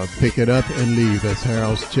you pick it up and leave. That's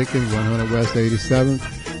Harold's Chicken, 100 West 87th.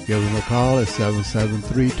 Give them a call at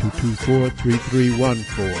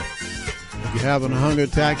 773-224-3314. If you're having a hunger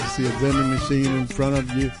attack, you see a vending machine in front of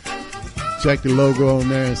you, check the logo on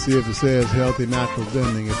there and see if it says Healthy Natural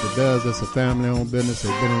Vending. If it does, that's a family-owned business.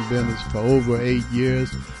 They've been in business for over 8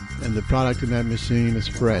 years, and the product in that machine is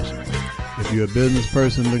fresh. If you're a business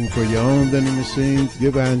person looking for your own vending machines,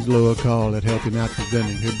 give Angelo a call at Healthy Natural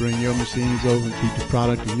Vending. He'll bring your machines over and keep the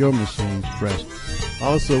product in your machines fresh.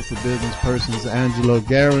 Also, for business persons, Angelo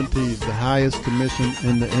guarantees the highest commission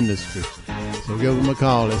in the industry. So give him a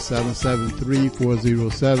call at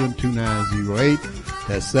 773-407-2908.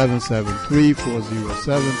 That's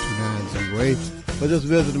 773-407-2908. Or just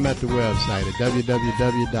visit them at the website at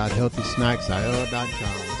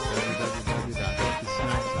www.healthysnacksil.com.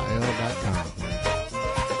 www.healthysnacksil.com.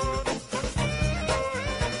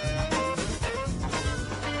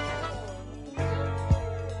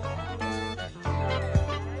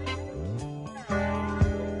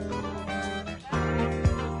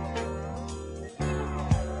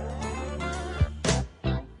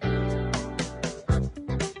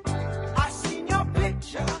 I seen your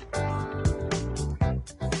picture,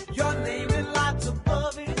 your name in lights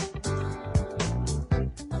above it.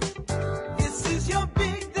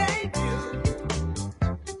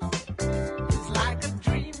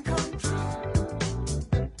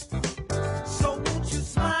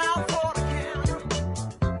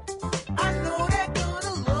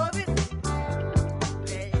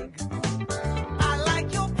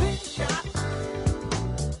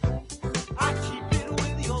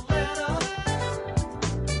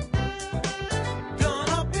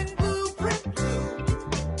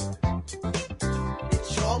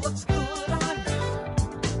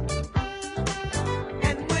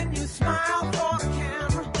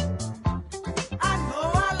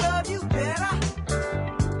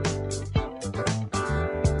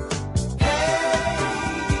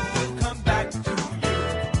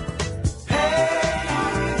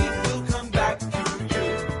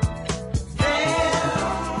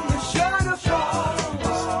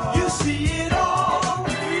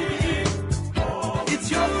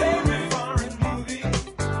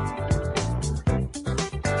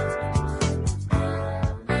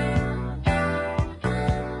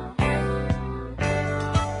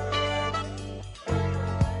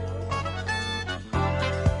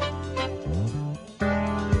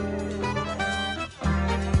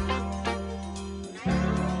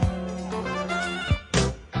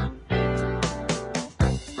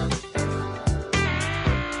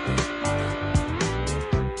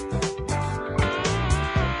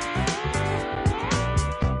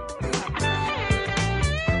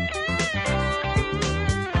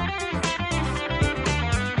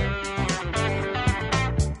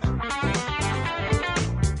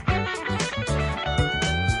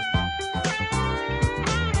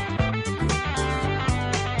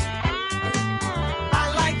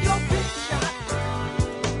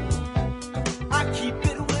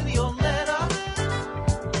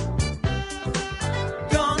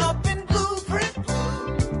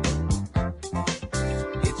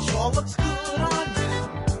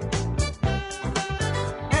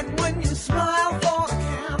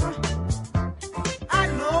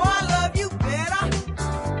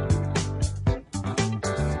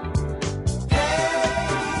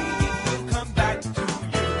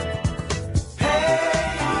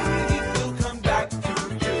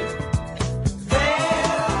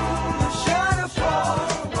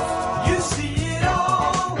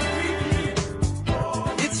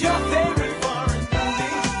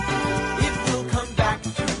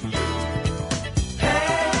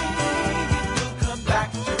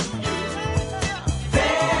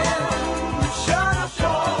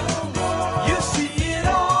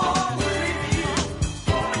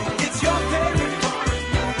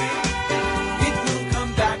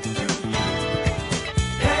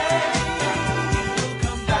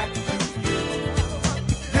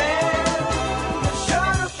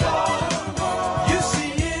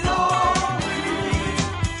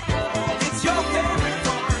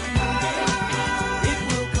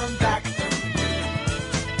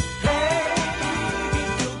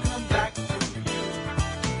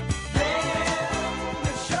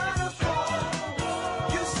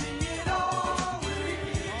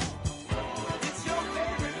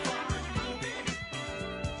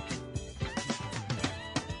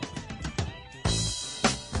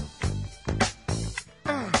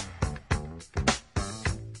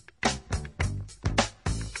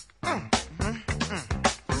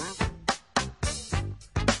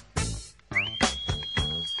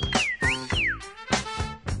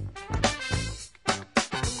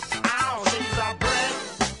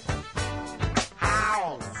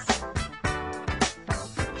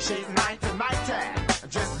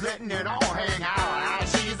 hang out.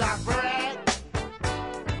 She's a brick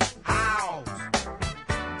house.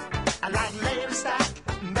 I like lady stack,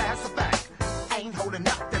 that's a fact. Ain't holding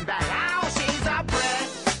nothing back. Oh, she's a brick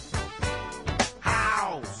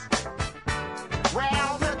house.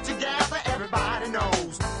 Well, put together, everybody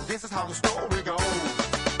knows this is how the story goes.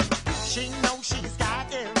 She knows she's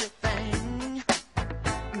got everything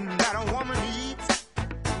that a woman needs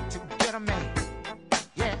to get a man.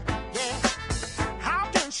 Yeah, yeah. How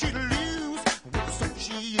can she lose with the suit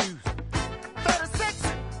she used? 36,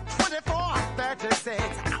 24, 36.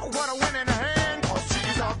 Oh, what a winning hand, 'cause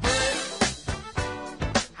she's a brick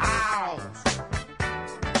house.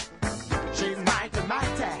 She's mighty,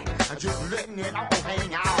 mighty, just letting it all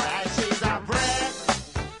hang out. And she's a brick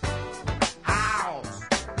house.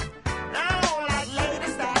 Now, like lady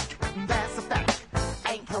stack, that's a fact.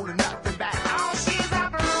 Ain't holding nothing back. Oh, she's a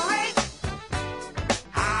brick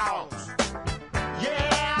house.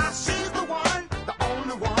 Yeah, she's the one, the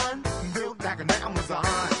only one, built like an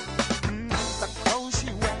Amazon. The clothes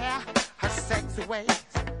she wear, her sexy ways,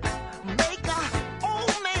 make a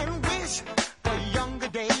old man wish for younger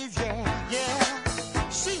days. Yeah, yeah.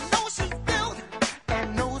 She knows she's built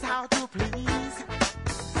and knows how to please.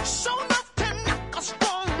 Show enough to knock a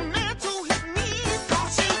strong man to his knees.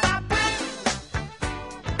 'Cause she's a brick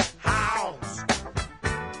house.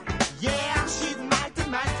 Yeah, she's mighty,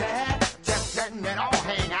 mighty, just letting it all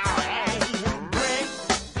hang out. Hey, brick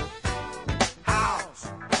house.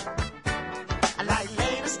 I like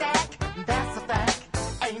lady stack, that's a fact.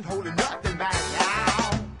 Ain't holding nothing back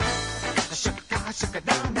now. Shake it down, shake it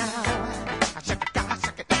down now. Shake it down,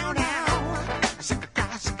 shake it down now. Shake it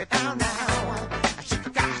down, shake it down now. Shake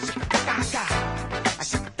it down, shake it down, down.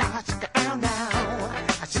 Shake it down, shake it down now.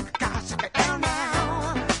 Shake it down, shake it down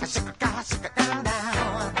now. Shake it down, shake it down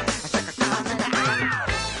now. Shake it down, shake it down.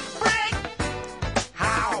 Brick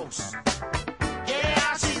house.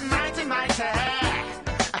 Yeah, she's mighty, mighty.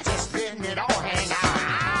 Just letting it all hang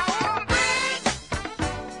out. Brick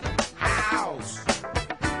house.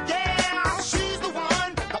 Yeah, she's the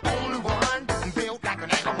one, the only one, built like an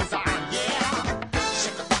Amazon. Yeah.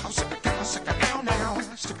 Shake it down, shake it down, shake it down now.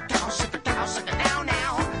 Shake it down, shake it down, shake it down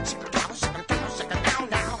now. Shake it down, shake it down, shake it down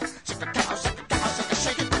now. Shake it down, shake it down, shake it,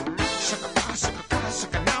 shake it. Shake it down, shake it down,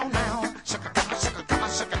 shake it down now. Shake it down, shake it down,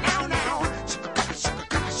 shake it down now. Shake it down, shake it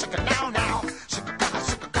down, shake it down now. Shake it down,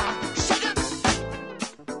 shake it down, shake it.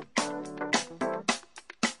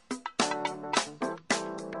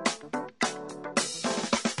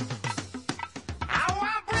 Our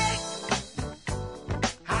brick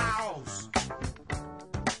house.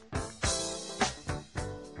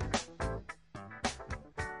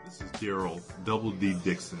 This is Daryl Double D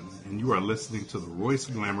Dixon, and you are listening to the Royce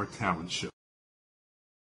Glamour Talent Show.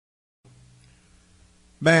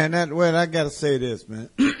 Man, I gotta say this, man.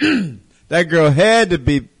 That girl had to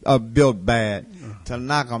be built bad to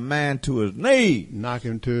knock a man to his knees. Knock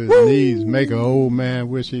him to his knees, make an old man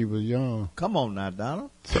wish he was young. Come on now,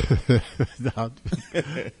 Donald.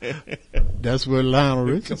 That's what Lionel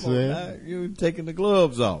Richie Come on said. now, you taking the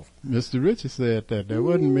gloves off. Mr. Richie said that. That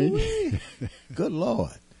wasn't me. Good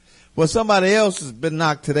Lord. Well, somebody else has been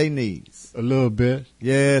knocked to their knees. A little bit.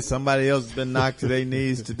 Yeah, somebody else has been knocked to their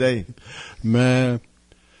knees today. Man.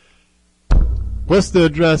 What's the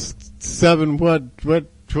address? 7 what? Oh,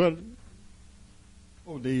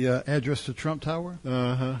 the address to Trump Tower?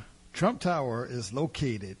 Uh-huh. Trump Tower is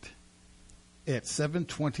located at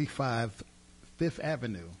 725 Fifth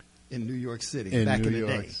Avenue in New York City In back New in the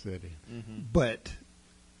York day. City. Mm-hmm. But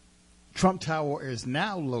Trump Tower is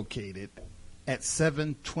now located at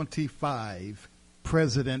 725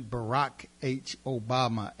 President Barack H.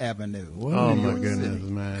 Obama Avenue. Oh, New my York goodness,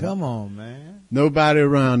 City. man. Come on, man. Nobody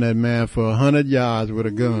around that man for 100 yards with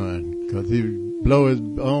a gun because he'd blow his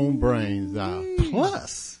own brains out.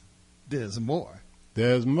 Plus, there's more.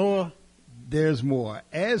 There's more? There's more.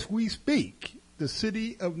 As we speak, the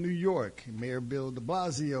city of New York, Mayor Bill de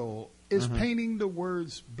Blasio, is painting the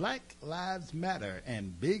words Black Lives Matter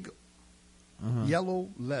and big yellow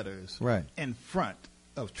letters in front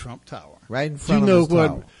of Trump Tower. Right in front You know of his what?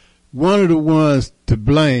 tower. One of the ones to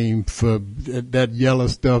blame for that yellow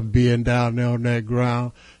stuff being down there on that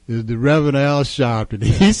ground is the Reverend Al Sharpton.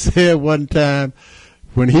 He said one time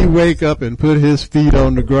when he wake up and put his feet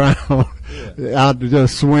on the ground, out to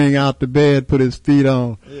just swing out the bed, put his feet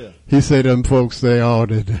on, he said them folks say, oh,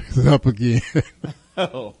 it's up again.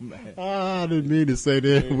 Oh, man. I didn't mean to say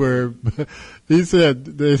that word, but he said,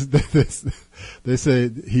 they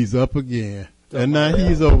said he's up again. And now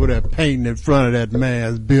he's over there painting in front of that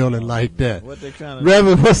man's building like that. What they trying to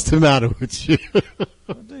Reverend, what's the matter with you?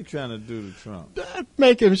 What they trying to do to Trump?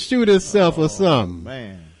 Make him shoot himself or something.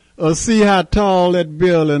 Man. or see how tall that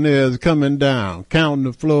building is coming down, counting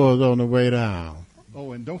the floors on the way down.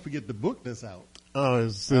 Oh, and don't forget the book that's out. Oh,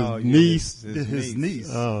 it's his niece. His niece.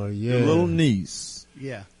 Oh, yeah. The little niece.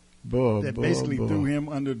 Yeah. Boy, That boy, basically boy. threw him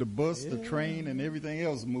under the bus, the train, and everything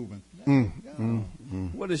else moving.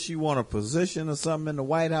 What does she want, a position or something in the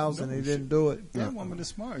White House, and they didn't do it? That woman is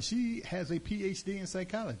smart. She has a PhD in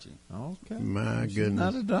psychology. Okay. My She's goodness.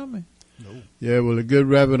 not a dummy. No. Yeah, well, the good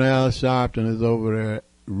Reverend Al Sharpton is over there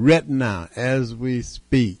right now as we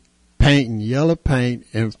speak, painting yellow paint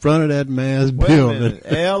in front of that man's Wait a building. minute.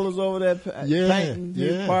 Al is over there painting.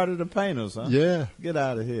 He's yeah. part of the painters, huh? Yeah. Get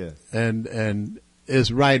out of here. And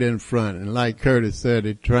it's right in front. And like Curtis said,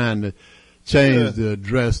 they're trying to change the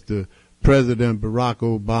address to President Barack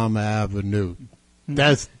Obama Avenue.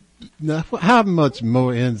 That's now, how much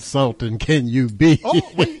more insulting can you be? Oh,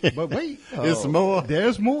 wait, but wait. It's more.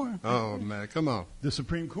 There's more. Oh, man, come on. The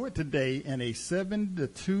Supreme Court today, in a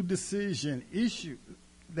 7-2 decision, issued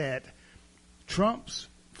that Trump's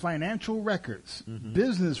financial records,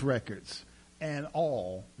 business records, and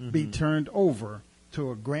all be turned over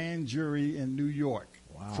to a grand jury in New York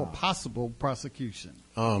for possible prosecution.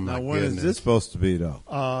 Oh, my Now, when goodness. is this supposed to be, though?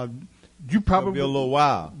 You probably It'll be a little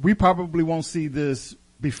while. We probably won't see this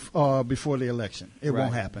before the election. It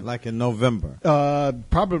won't happen. Like in November.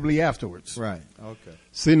 Probably afterwards. Right. Okay.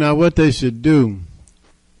 See, now what they should do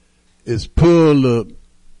is pull the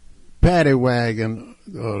paddy wagon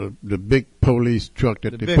or the big police truck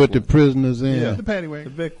that The they big put the one. prisoners in. Yeah, the paddy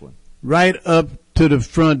wagon. The big one. Right up to the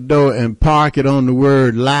front door and park it on the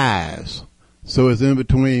word lives. So it's in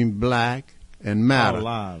between black and matter. Oh,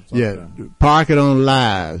 lives. Yeah, Okay. park it on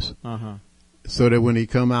lives. Uh-huh. So that when he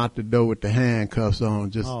come out the door with the handcuffs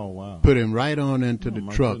on, just Oh, wow. put him right on into the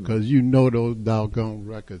my truck, goodness. because you know those doggone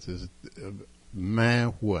records is,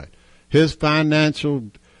 man, what? His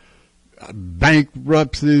financial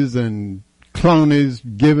bankruptcies and cronies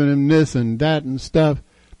giving him this and that and stuff.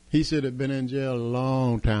 He should have been in jail a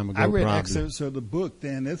long time ago. I read probably. excerpts of the book.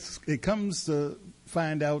 Then it comes to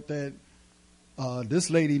find out that this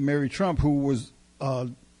lady, Mary Trump, who was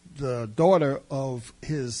the daughter of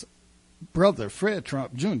his brother, Fred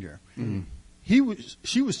Trump Jr., she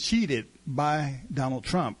was cheated by Donald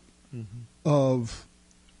Trump of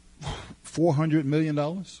 $400 million.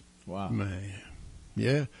 Wow. Man,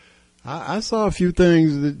 yeah. I saw a few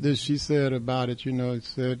things that she said about it. You know, it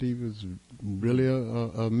said he was really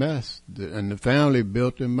a mess, and the family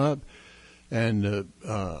built him up, and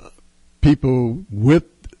people with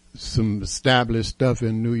some established stuff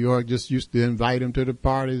in New York just used to invite him to the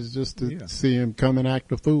parties just to see him come and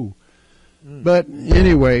act a fool. But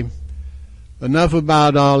anyway, enough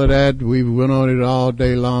about all of that. We went on it all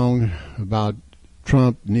day long about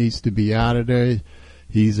Trump needs to be out of there.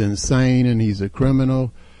 He's insane and he's a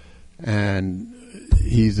criminal. And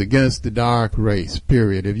he's against the dark race,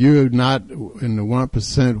 period. If you're not in the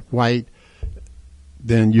 1% white,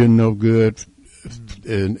 then you're no good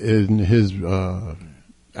in his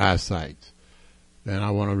eyesight. And I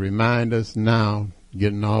want to remind us now,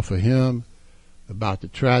 getting off of him, about the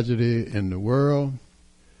tragedy in the world,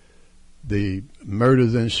 the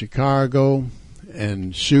murders in Chicago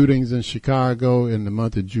and shootings in Chicago in the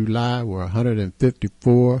month of July were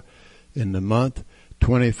 154 in the month.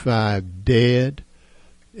 25 dead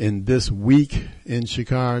in this week in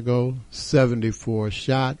Chicago, 74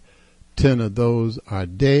 shot, 10 of those are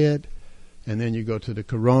dead. And then you go to the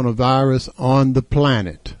coronavirus on the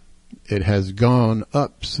planet. It has gone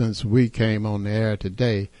up since we came on the air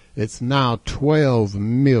today. It's now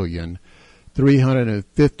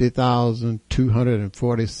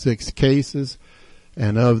 12,350,246 cases.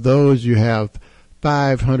 And of those, you have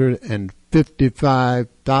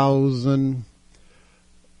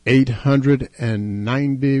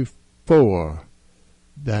 555,894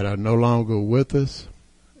 that are no longer with us.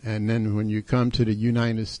 And then when you come to the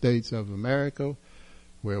United States of America,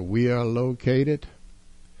 where we are located,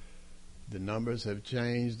 the numbers have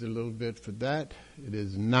changed a little bit for that. It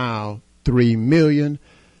is now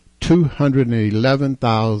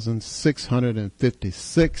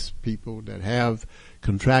 3,211,656 people that have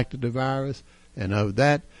contracted the virus, and of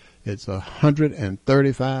that, it's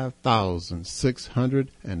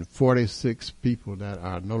 135,646 people that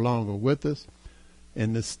are no longer with us.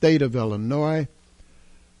 In the state of Illinois,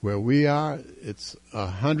 where we are, it's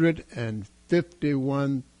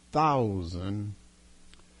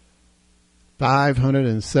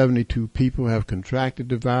 151,572 people have contracted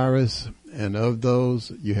the virus, and of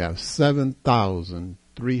those, you have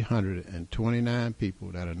 7,329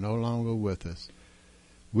 people that are no longer with us.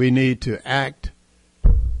 We need to act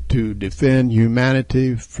to defend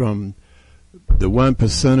humanity from the one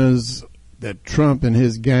percenters that Trump and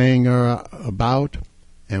his gang are about,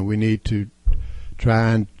 and we need to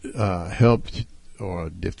try and help or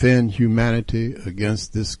defend humanity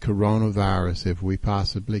against this coronavirus if we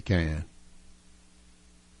possibly can.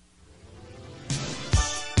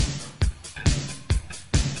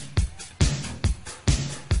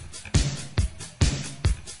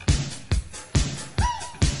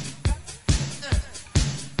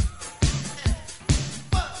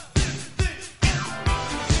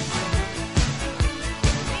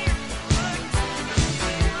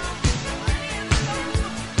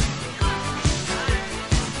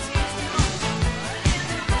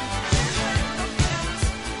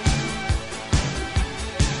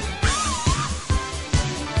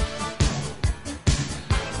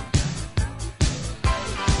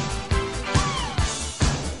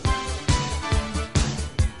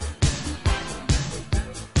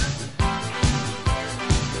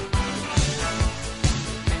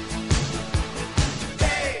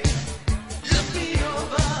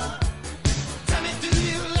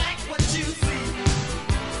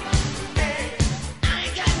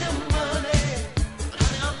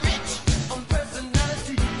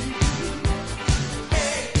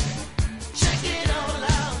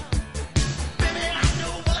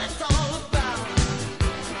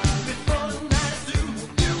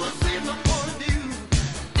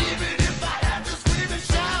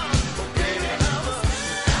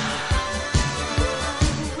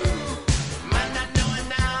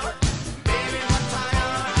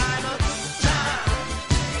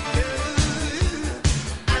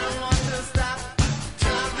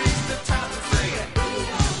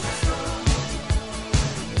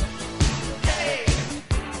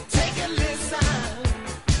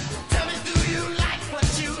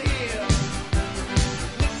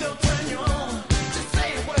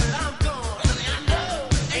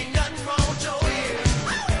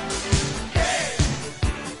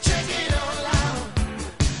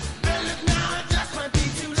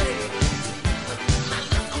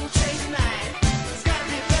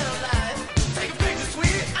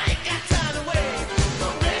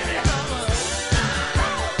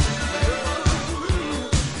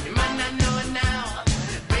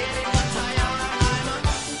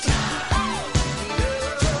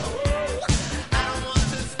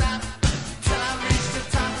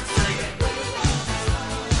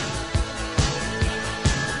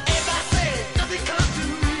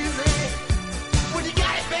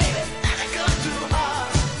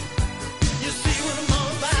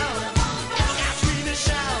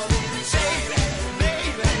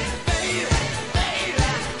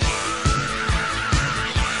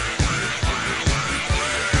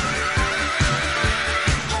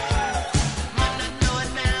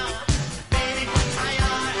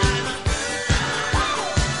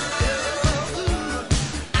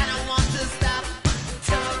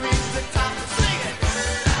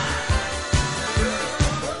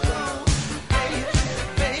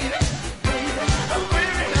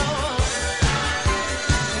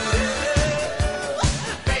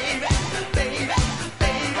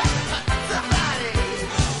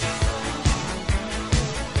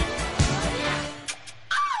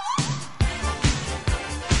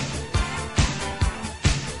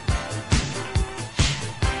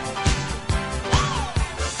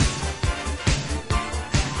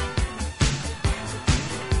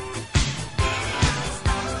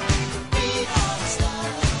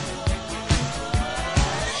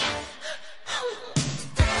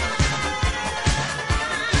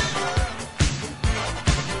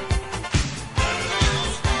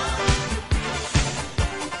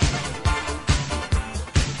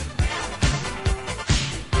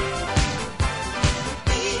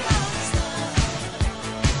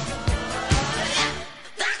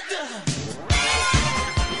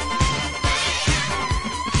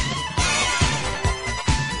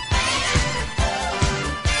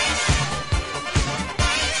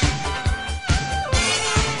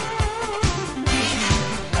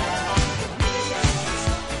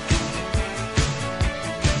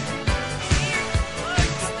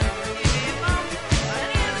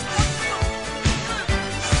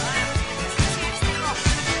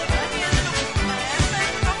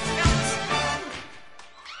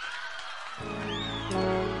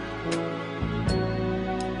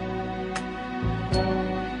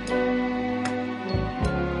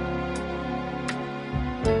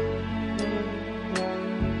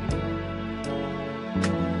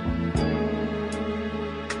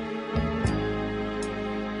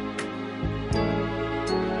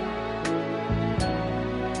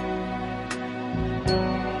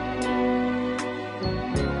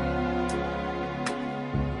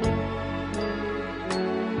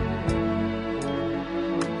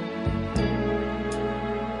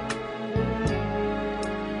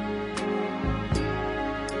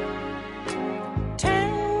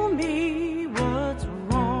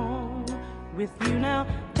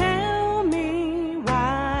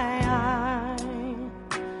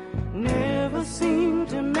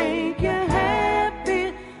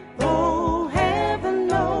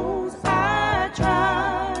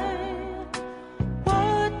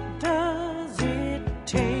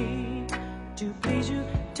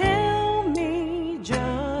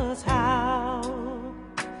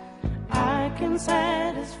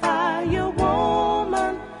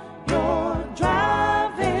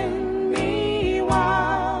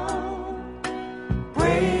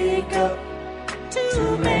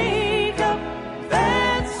 to make up.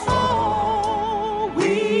 That's all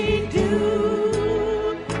we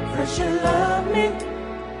do. First you love me,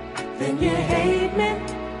 then you hate me.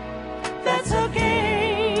 That's a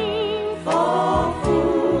game for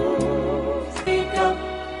fools. Make up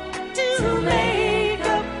to make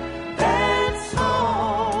up. That's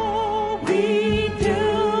all we do.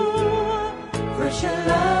 First you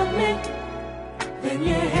love me, then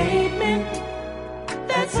you hate me.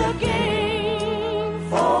 That's a game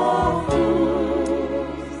for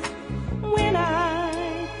fools. When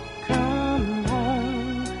I come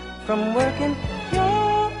home from working, you're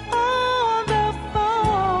on the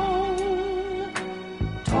phone,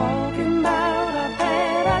 talking about how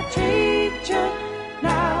bad I treat you.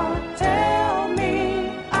 Now tell me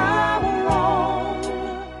I'm wrong.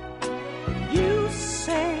 You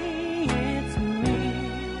say it's me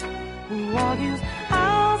who argues.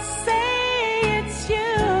 I'll say it's you.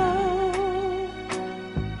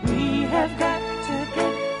 We have got to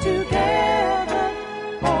get together.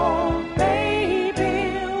 Oh,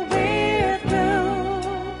 baby, we're through.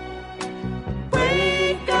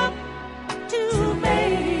 Wake up to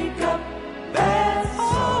make up. That's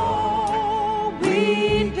all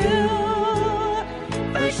we do.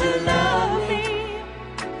 First you love me,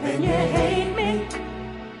 then you hate me.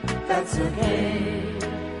 That's a game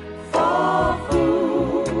for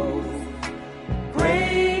fools.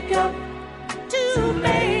 Break up to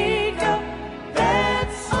make up.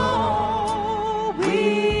 That's all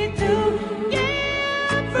we do.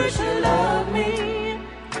 Yeah, first you love me,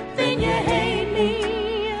 then you hate me.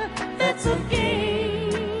 That's a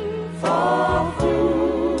game for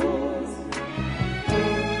fools.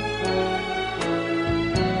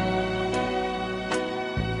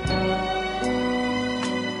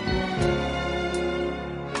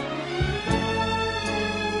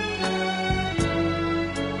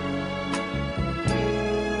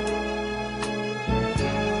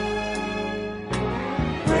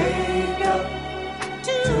 Break up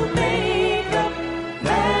to make up.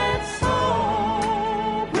 That's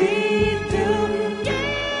all we do.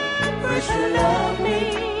 Yeah, first you love me,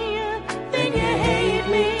 then you hate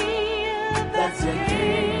me. That's a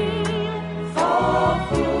game for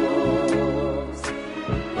fools.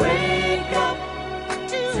 Break up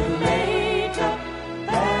to make up.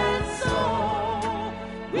 That's all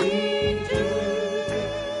we do.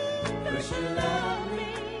 First you love me,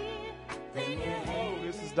 then you hate me.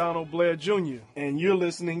 This is Donald Blair Jr., and you're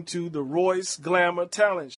listening to the Royce Glamour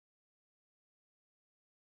Talent Show.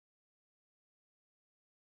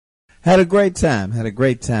 Had a great time.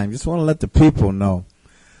 Just want to let the people know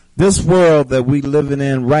this world that we living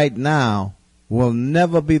in right now will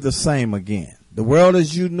never be the same again. The world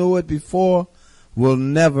as you knew it before will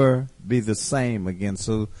never be the same again.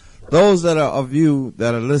 So those that are of you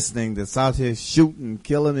that are listening that's out here shooting,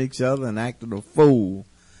 killing each other and acting a fool,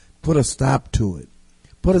 put a stop to it.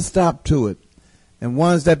 Put a stop to it. And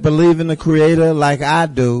ones that believe in the Creator like I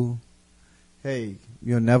do, hey,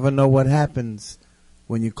 you'll never know what happens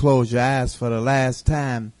when you close your eyes for the last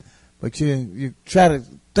time, but you try to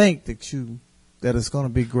think that it's going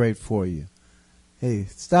to be great for you. Hey,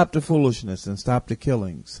 stop the foolishness and stop the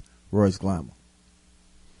killings. Royce Glamour.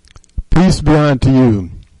 Peace be unto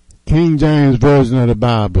you. King James Version of the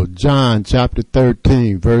Bible, John chapter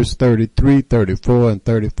 13, verse 33, 34, and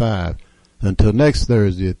 35. Until next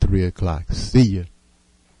Thursday at 3 o'clock. See ya.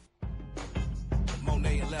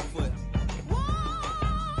 Monet and left foot.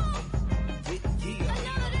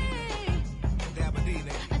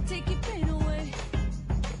 I take your pain away.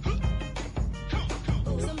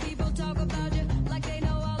 Some people talk about you like they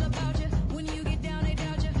know all about you. When you get down, they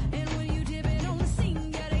doubt you. And when you dip it on the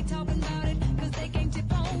scene, yeah, they talking about it. Cause they can't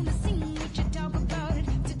tip on the scene, what you talk about it.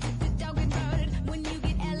 Talk about it. When you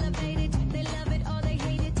get elevated, they love it or they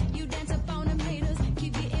hate it. You dance up on them haters.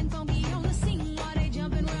 Keep getting funky on the scene while they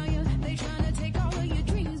jumping around you. They trying to take all of your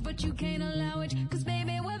dreams, but you can't allow it. Cause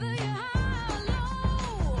baby, whether you're high or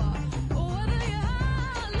low, or whether you're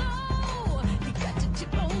high or low, you got to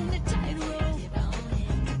tip on the tightrope.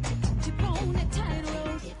 Tip on the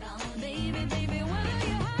tightrope. Baby, baby, whether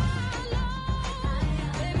you're high or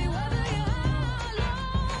low, baby, whether you're high or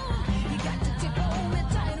low, you got to tip on the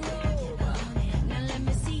tightrope. Now let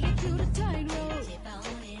me see you through the tightrope.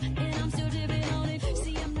 And I'm still tipping on it.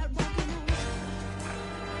 See, I'm not walking on it.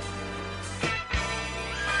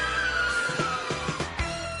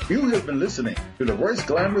 You have been listening to the Royce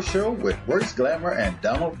Glamour Show with Royce Glamour and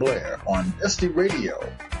Donald Blair on SD Radio,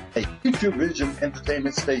 a Future Vision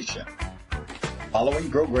entertainment station.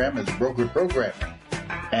 Following program is broker programming,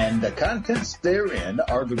 and the contents therein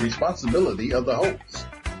are the responsibility of the host.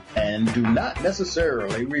 and do not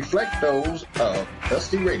necessarily reflect those of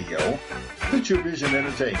Dusty Radio, Future Vision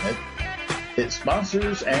Entertainment, its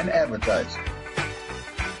sponsors, and advertisers.